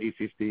 30, 40,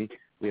 50.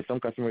 We have some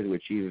customers who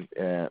achieve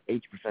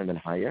 80% and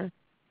higher.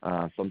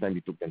 Sometimes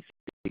it took them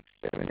 6,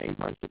 7, 8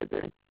 months to get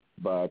there.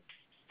 But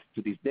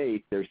to this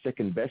date, their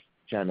second best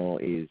channel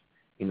is,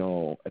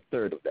 a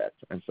third of that.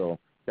 And so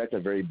that's a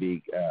very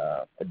big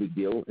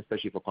deal,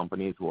 especially for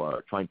companies who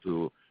are trying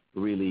to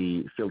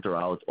really filter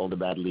out all the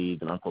bad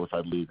leads and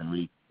unqualified leads and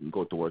really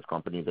go towards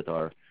companies that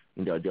are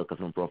in the ideal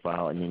customer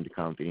profile and in the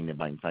count in the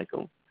buying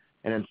cycle.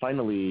 And then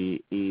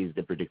finally is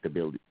the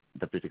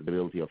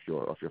predictability of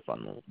your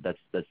funnel. That's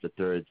the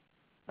third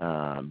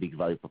big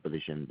value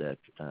proposition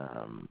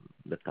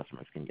that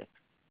customers can get.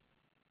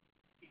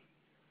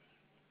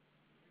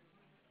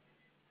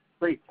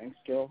 Great, thanks,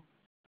 Gil.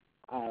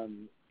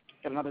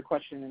 Got another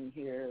question in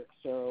here.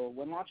 So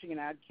when launching an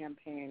ad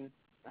campaign,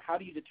 how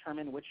do you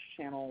determine which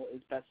channel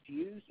is best to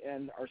use,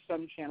 and are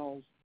some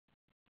channels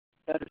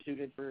better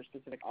suited for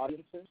specific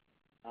audiences?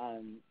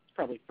 It's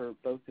probably for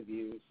both of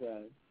you.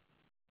 So,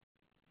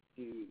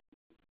 do you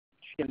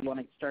want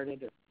to get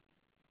started?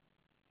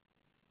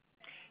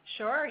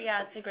 Sure.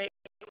 Yeah, it's a great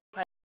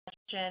question,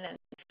 and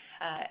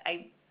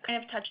I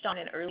kind of touched on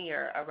it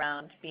earlier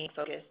around being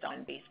focused on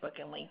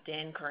Facebook and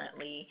LinkedIn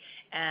currently.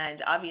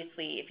 And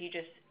obviously, if you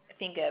just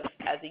think of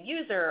as a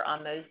user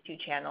on those two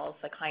channels,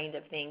 the kind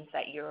of things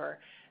that you're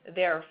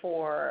there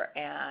for,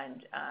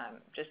 and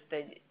just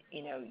the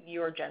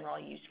your general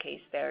use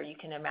case there, you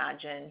can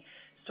imagine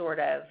sort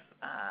of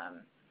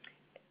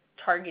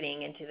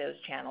targeting into those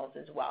channels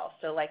as well.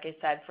 So like I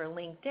said, for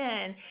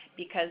LinkedIn,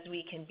 because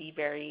we can be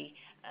very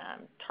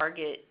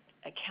target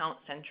account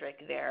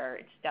centric there,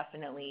 it's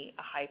definitely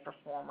a high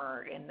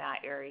performer in that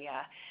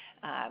area.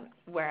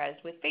 Whereas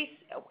with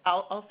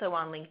also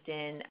on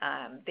LinkedIn,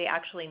 they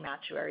actually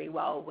match very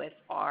well with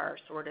our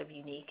sort of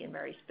unique and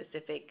very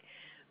specific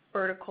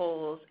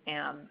verticals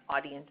and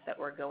audience that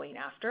we're going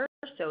after.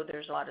 So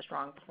there's a lot of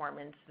strong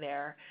performance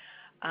there.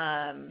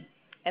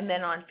 And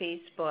then on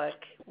Facebook,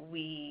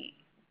 we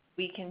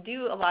can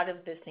do a lot of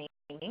the same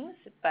things,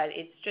 but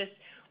it's just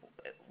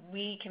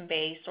we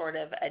convey sort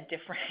of a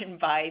different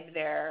vibe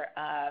there,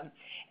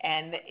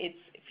 and it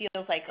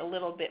feels like a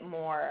little bit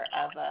more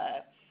of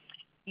a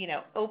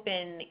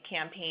open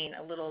campaign,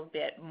 a little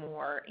bit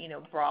more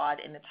broad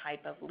in the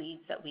type of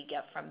leads that we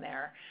get from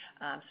there.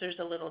 So there's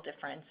a little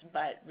difference,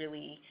 but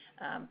really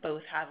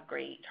both have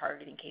great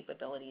targeting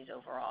capabilities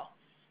overall.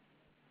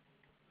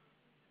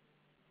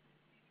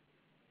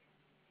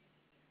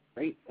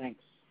 Great,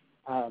 thanks.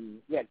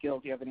 Gil,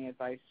 do you have any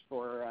advice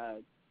for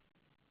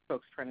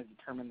folks trying to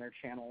determine their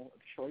channel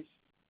of choice?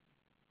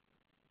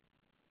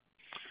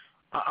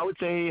 I would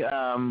say,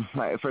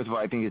 first of all,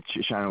 I think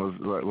Shannon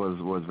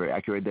was very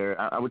accurate there.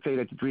 I would say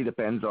that it really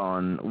depends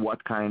on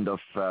what kind of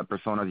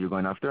personas you're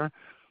going after.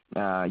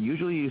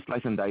 Usually you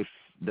slice and dice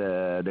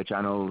the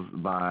channels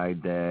by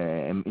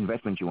the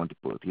investment you want to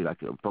put.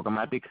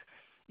 Programmatic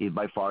is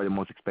by far the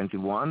most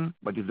expensive one,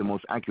 but it's the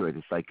most accurate.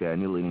 It's like a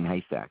needle in a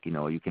haystack.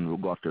 You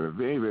can go after a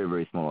very, very,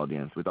 very small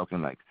audience. We're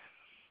talking like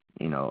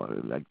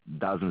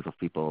dozens of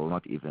people,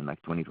 not even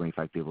like 20,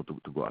 25 people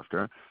to go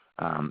after.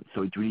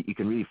 So you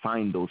can really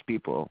find those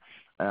people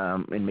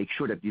and make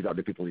sure that these are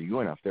the people you're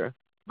going after,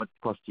 but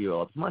it costs you a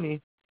lot of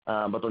money.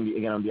 But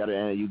on the other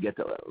end, you get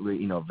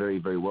very,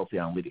 very wealthy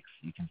analytics.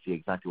 You can see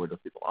exactly where those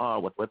people are,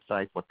 what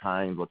websites, what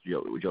times, what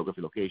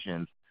geography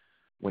locations,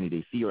 when did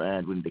they see your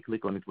ad, when did they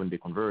click on it, when they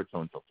convert, so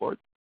on and so forth.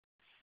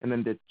 And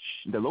then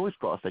the lowest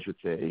cost, I should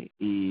say,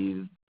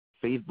 is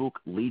Facebook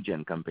lead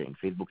gen campaign.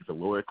 Facebook is a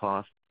lower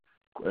cost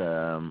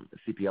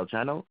CPL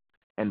channel,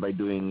 and by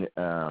doing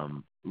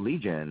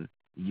lead gen,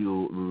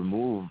 you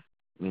remove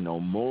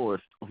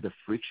most of the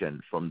friction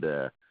from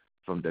the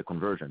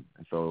conversion.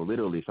 And so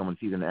literally, if someone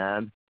sees an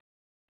ad,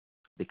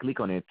 they click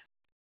on it,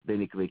 then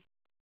they click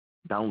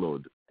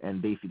download, and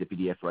they see the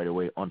PDF right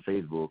away on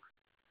Facebook,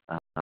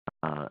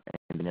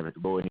 and they never have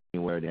to go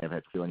anywhere, they never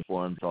have to fill any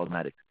forms, it's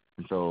automatic.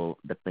 And so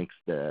that makes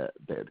the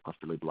cost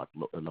a lot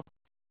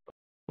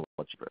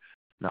cheaper.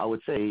 Now, I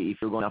would say if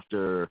you're going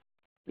after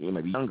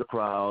maybe younger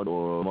crowd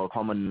or more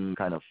common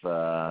kind of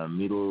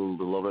middle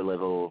to lower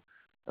level,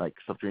 like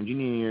software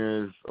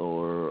engineers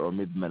or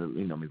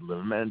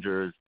mid-level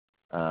managers,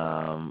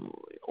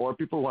 or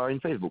people who are in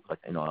Facebook, like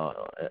a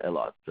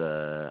lot.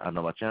 I don't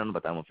know about Shannon,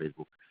 but I'm on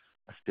Facebook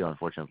still,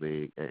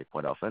 unfortunately,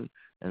 quite often.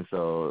 And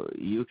so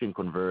you can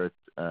convert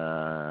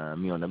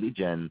me on a lead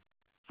gen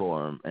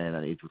form, and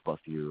it will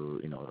cost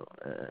you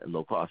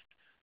low cost.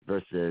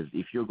 Versus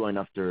if you're going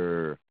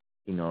after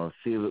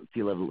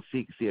C-level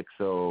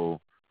CXO,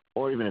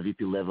 or even a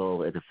VP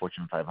level at the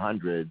Fortune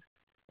 500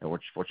 or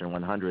Fortune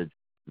 100,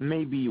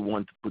 maybe you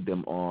want to put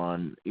them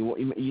on.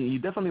 You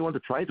definitely want to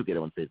try to get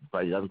them on Facebook,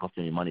 but it doesn't cost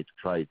you any money to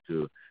try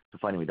to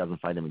find them. It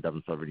doesn't find them. It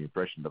doesn't serve any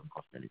impression. It doesn't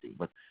cost anything.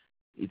 But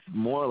it's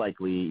more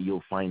likely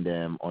you'll find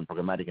them on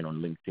programmatic and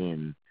on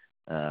LinkedIn,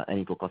 and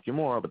it will cost you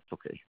more, but it's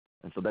okay.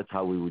 And so that's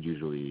how we would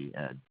usually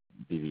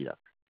divvy it up.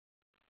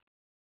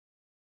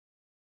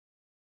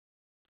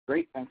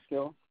 Great. Thanks,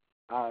 Gil.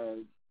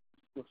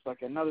 Looks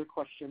like another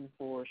question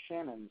for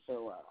Shannon.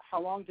 So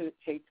how long did it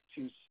take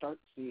to start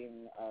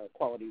seeing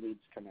quality leads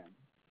come in?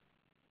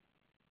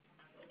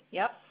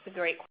 Yep, it's a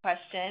great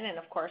question, and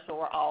of course, what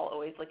we're all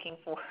always looking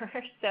for.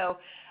 So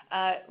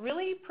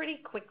really pretty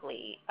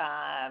quickly.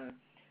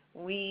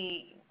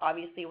 We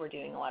obviously were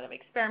doing a lot of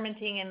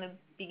experimenting in the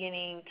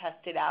beginning,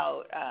 tested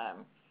out,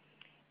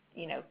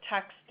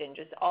 text and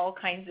just all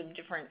kinds of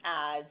different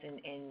ads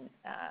and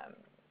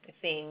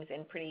things,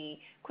 and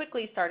pretty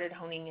quickly started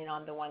honing in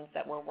on the ones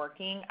that were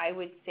working. I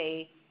would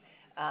say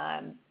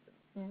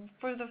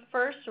for the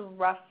first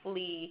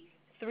roughly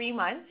 3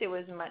 months, it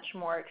was much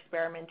more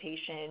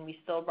experimentation. We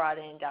still brought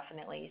in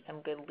definitely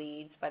some good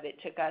leads, but it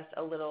took us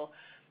a little,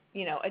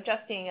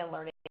 adjusting and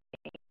learning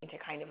to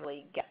kind of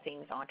really get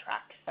things on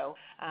track. So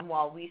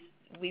while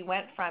we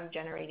went from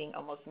generating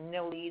almost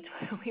no leads,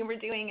 we were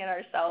doing it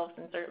ourselves,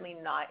 and certainly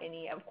not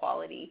any of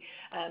quality.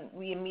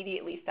 We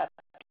immediately stepped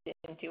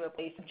into a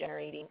place of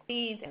generating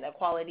leads and the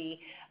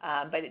quality,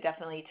 but it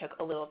definitely took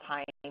a little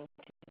time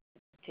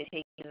to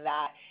take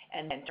that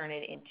and then turn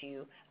it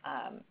into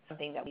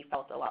something that we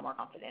felt a lot more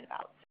confident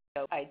about.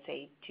 So I'd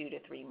say 2 to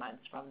 3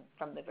 months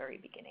from the very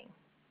beginning.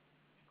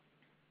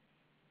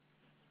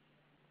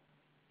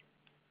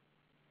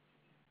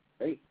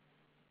 Great.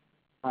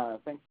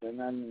 Thanks. And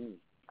then,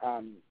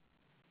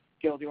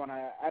 Gil, do you want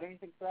to add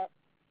anything to that?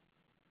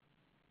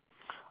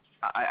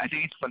 I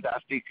think it's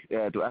fantastic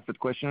to ask that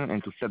question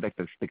and to set that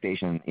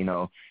expectation.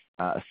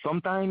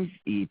 Sometimes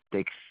it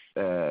takes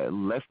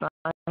less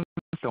time,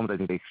 sometimes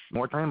it takes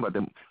more time. But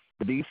the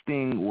biggest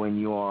thing when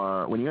you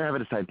have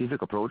a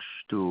scientific approach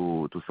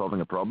to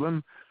solving a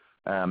problem,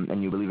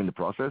 and you believe in the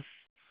process,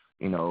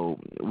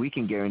 we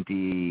can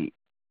guarantee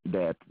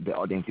that the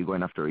audience you're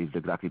going after is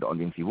exactly the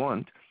audience you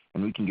want,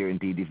 and we can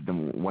guarantee this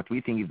what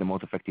we think is the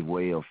most effective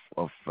way of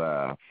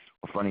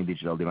running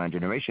digital demand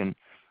generation.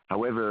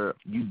 However,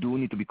 you do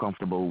need to be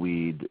comfortable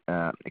with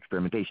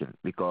experimentation,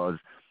 because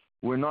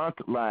we're not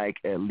like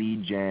a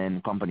lead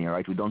gen company,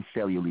 right? We don't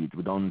sell you leads.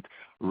 We don't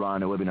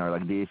run a webinar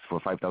like this for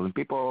 5,000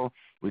 people.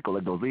 We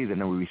collect those leads and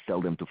then we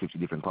resell them to 50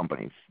 different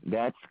companies.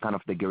 That's kind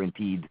of the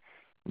guarantee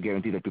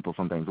that people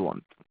sometimes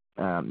want.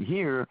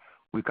 Here,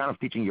 we're kind of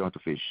teaching you how to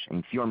fish. And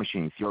it's your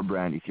machine, it's your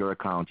brand, it's your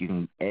account.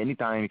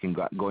 Anytime you can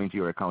go into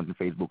your account in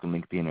Facebook and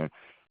LinkedIn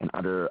and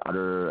other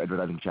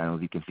advertising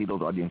channels. You can see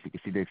those audiences, you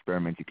can see the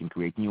experiments, you can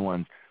create new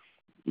ones.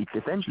 It's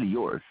essentially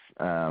yours.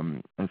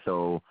 And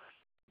so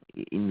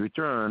in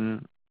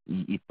return,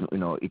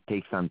 it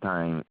takes some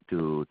time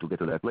to get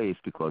to that place,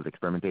 because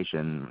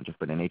experimentation, just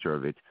by the nature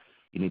of it,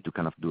 you need to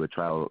kind of do a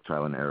trial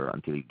and error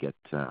until you get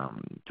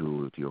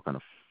to your kind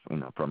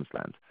of promised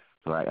land.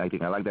 So I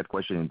think I like that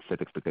question, and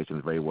set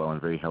expectations very well,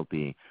 and very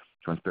healthy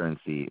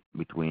transparency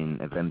between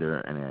a vendor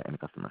and a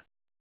customer.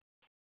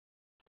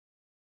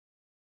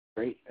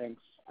 Great,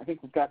 thanks. I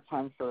think we've got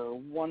time for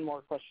one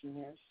more question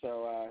here.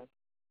 So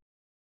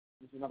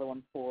this is another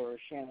one for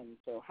Shannon.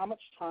 So how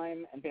much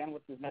time and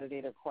bandwidth does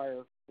Metadata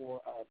acquire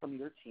from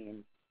your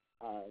team?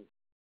 A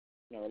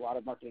lot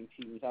of marketing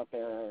teams out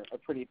there are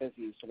pretty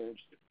busy, so they're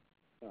just,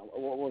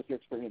 what was your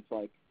experience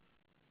like?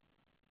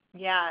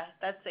 Yeah,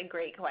 that's a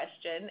great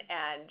question,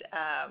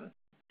 and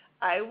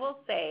I will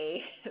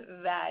say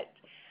that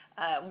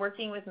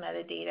working with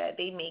Metadata,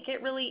 they make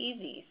it really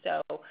easy.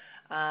 So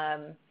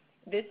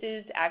this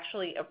is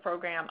actually a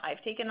program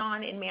I've taken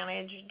on and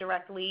managed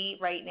directly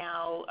right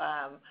now.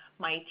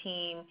 My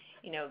team,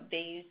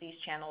 they use these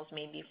channels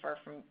maybe for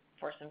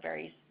some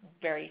very,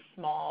 very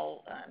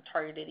small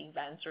targeted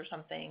events or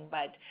something,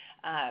 but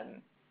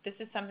this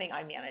is something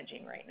I'm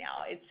managing right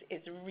now.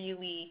 It's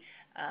really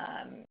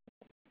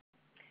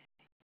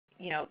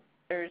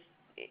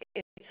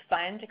it's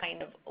fun to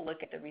kind of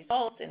look at the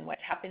results and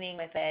what's happening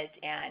with it,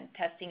 and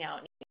testing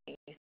out new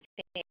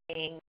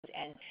things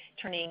and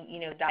turning,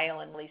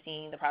 dial and really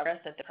seeing the progress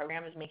that the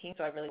program is making.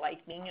 So I really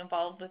like being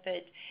involved with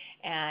it.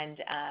 And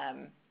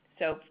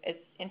so it's,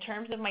 in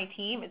terms of my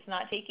team, it's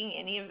not taking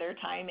any of their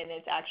time, and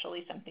it's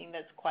actually something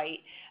that's quite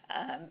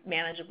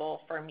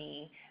manageable for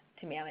me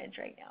to manage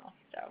right now.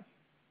 So.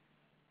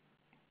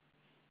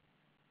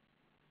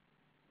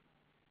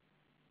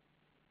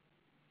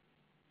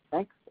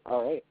 Thanks.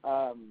 All right.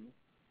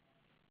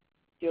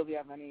 Gil, do you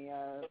have any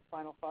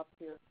final thoughts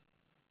here?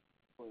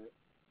 We're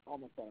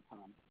almost out of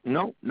time.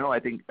 No. I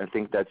think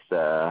that's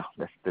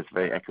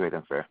very accurate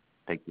and fair.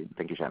 Thank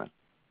you, Shannon.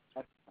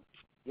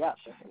 Yeah,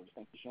 definitely.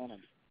 Thank you, Shannon.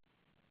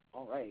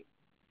 All right.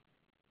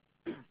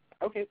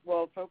 Okay.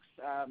 Well, folks,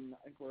 I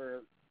think we're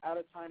out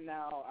of time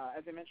now.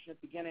 As I mentioned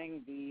at the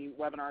beginning, the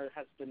webinar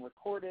has been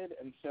recorded,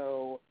 and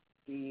so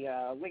the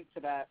link to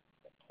that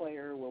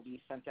player will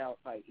be sent out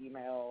by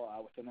email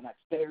within the next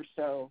day or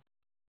so.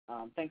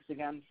 Thanks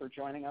again for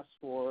joining us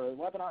for the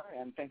webinar,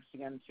 and thanks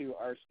again to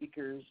our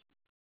speakers,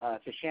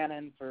 to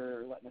Shannon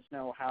for letting us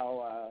know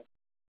how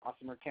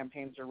awesome her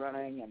campaigns are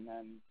running, and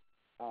then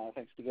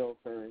thanks to Gil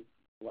for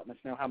letting us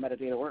know how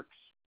Metadata works.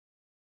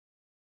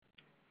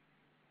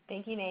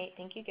 Thank you, Nate.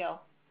 Thank you,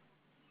 Gil.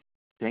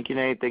 Thank you,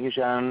 Nate. Thank you,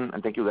 Shannon.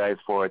 And thank you guys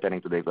for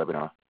attending today's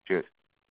webinar. Cheers.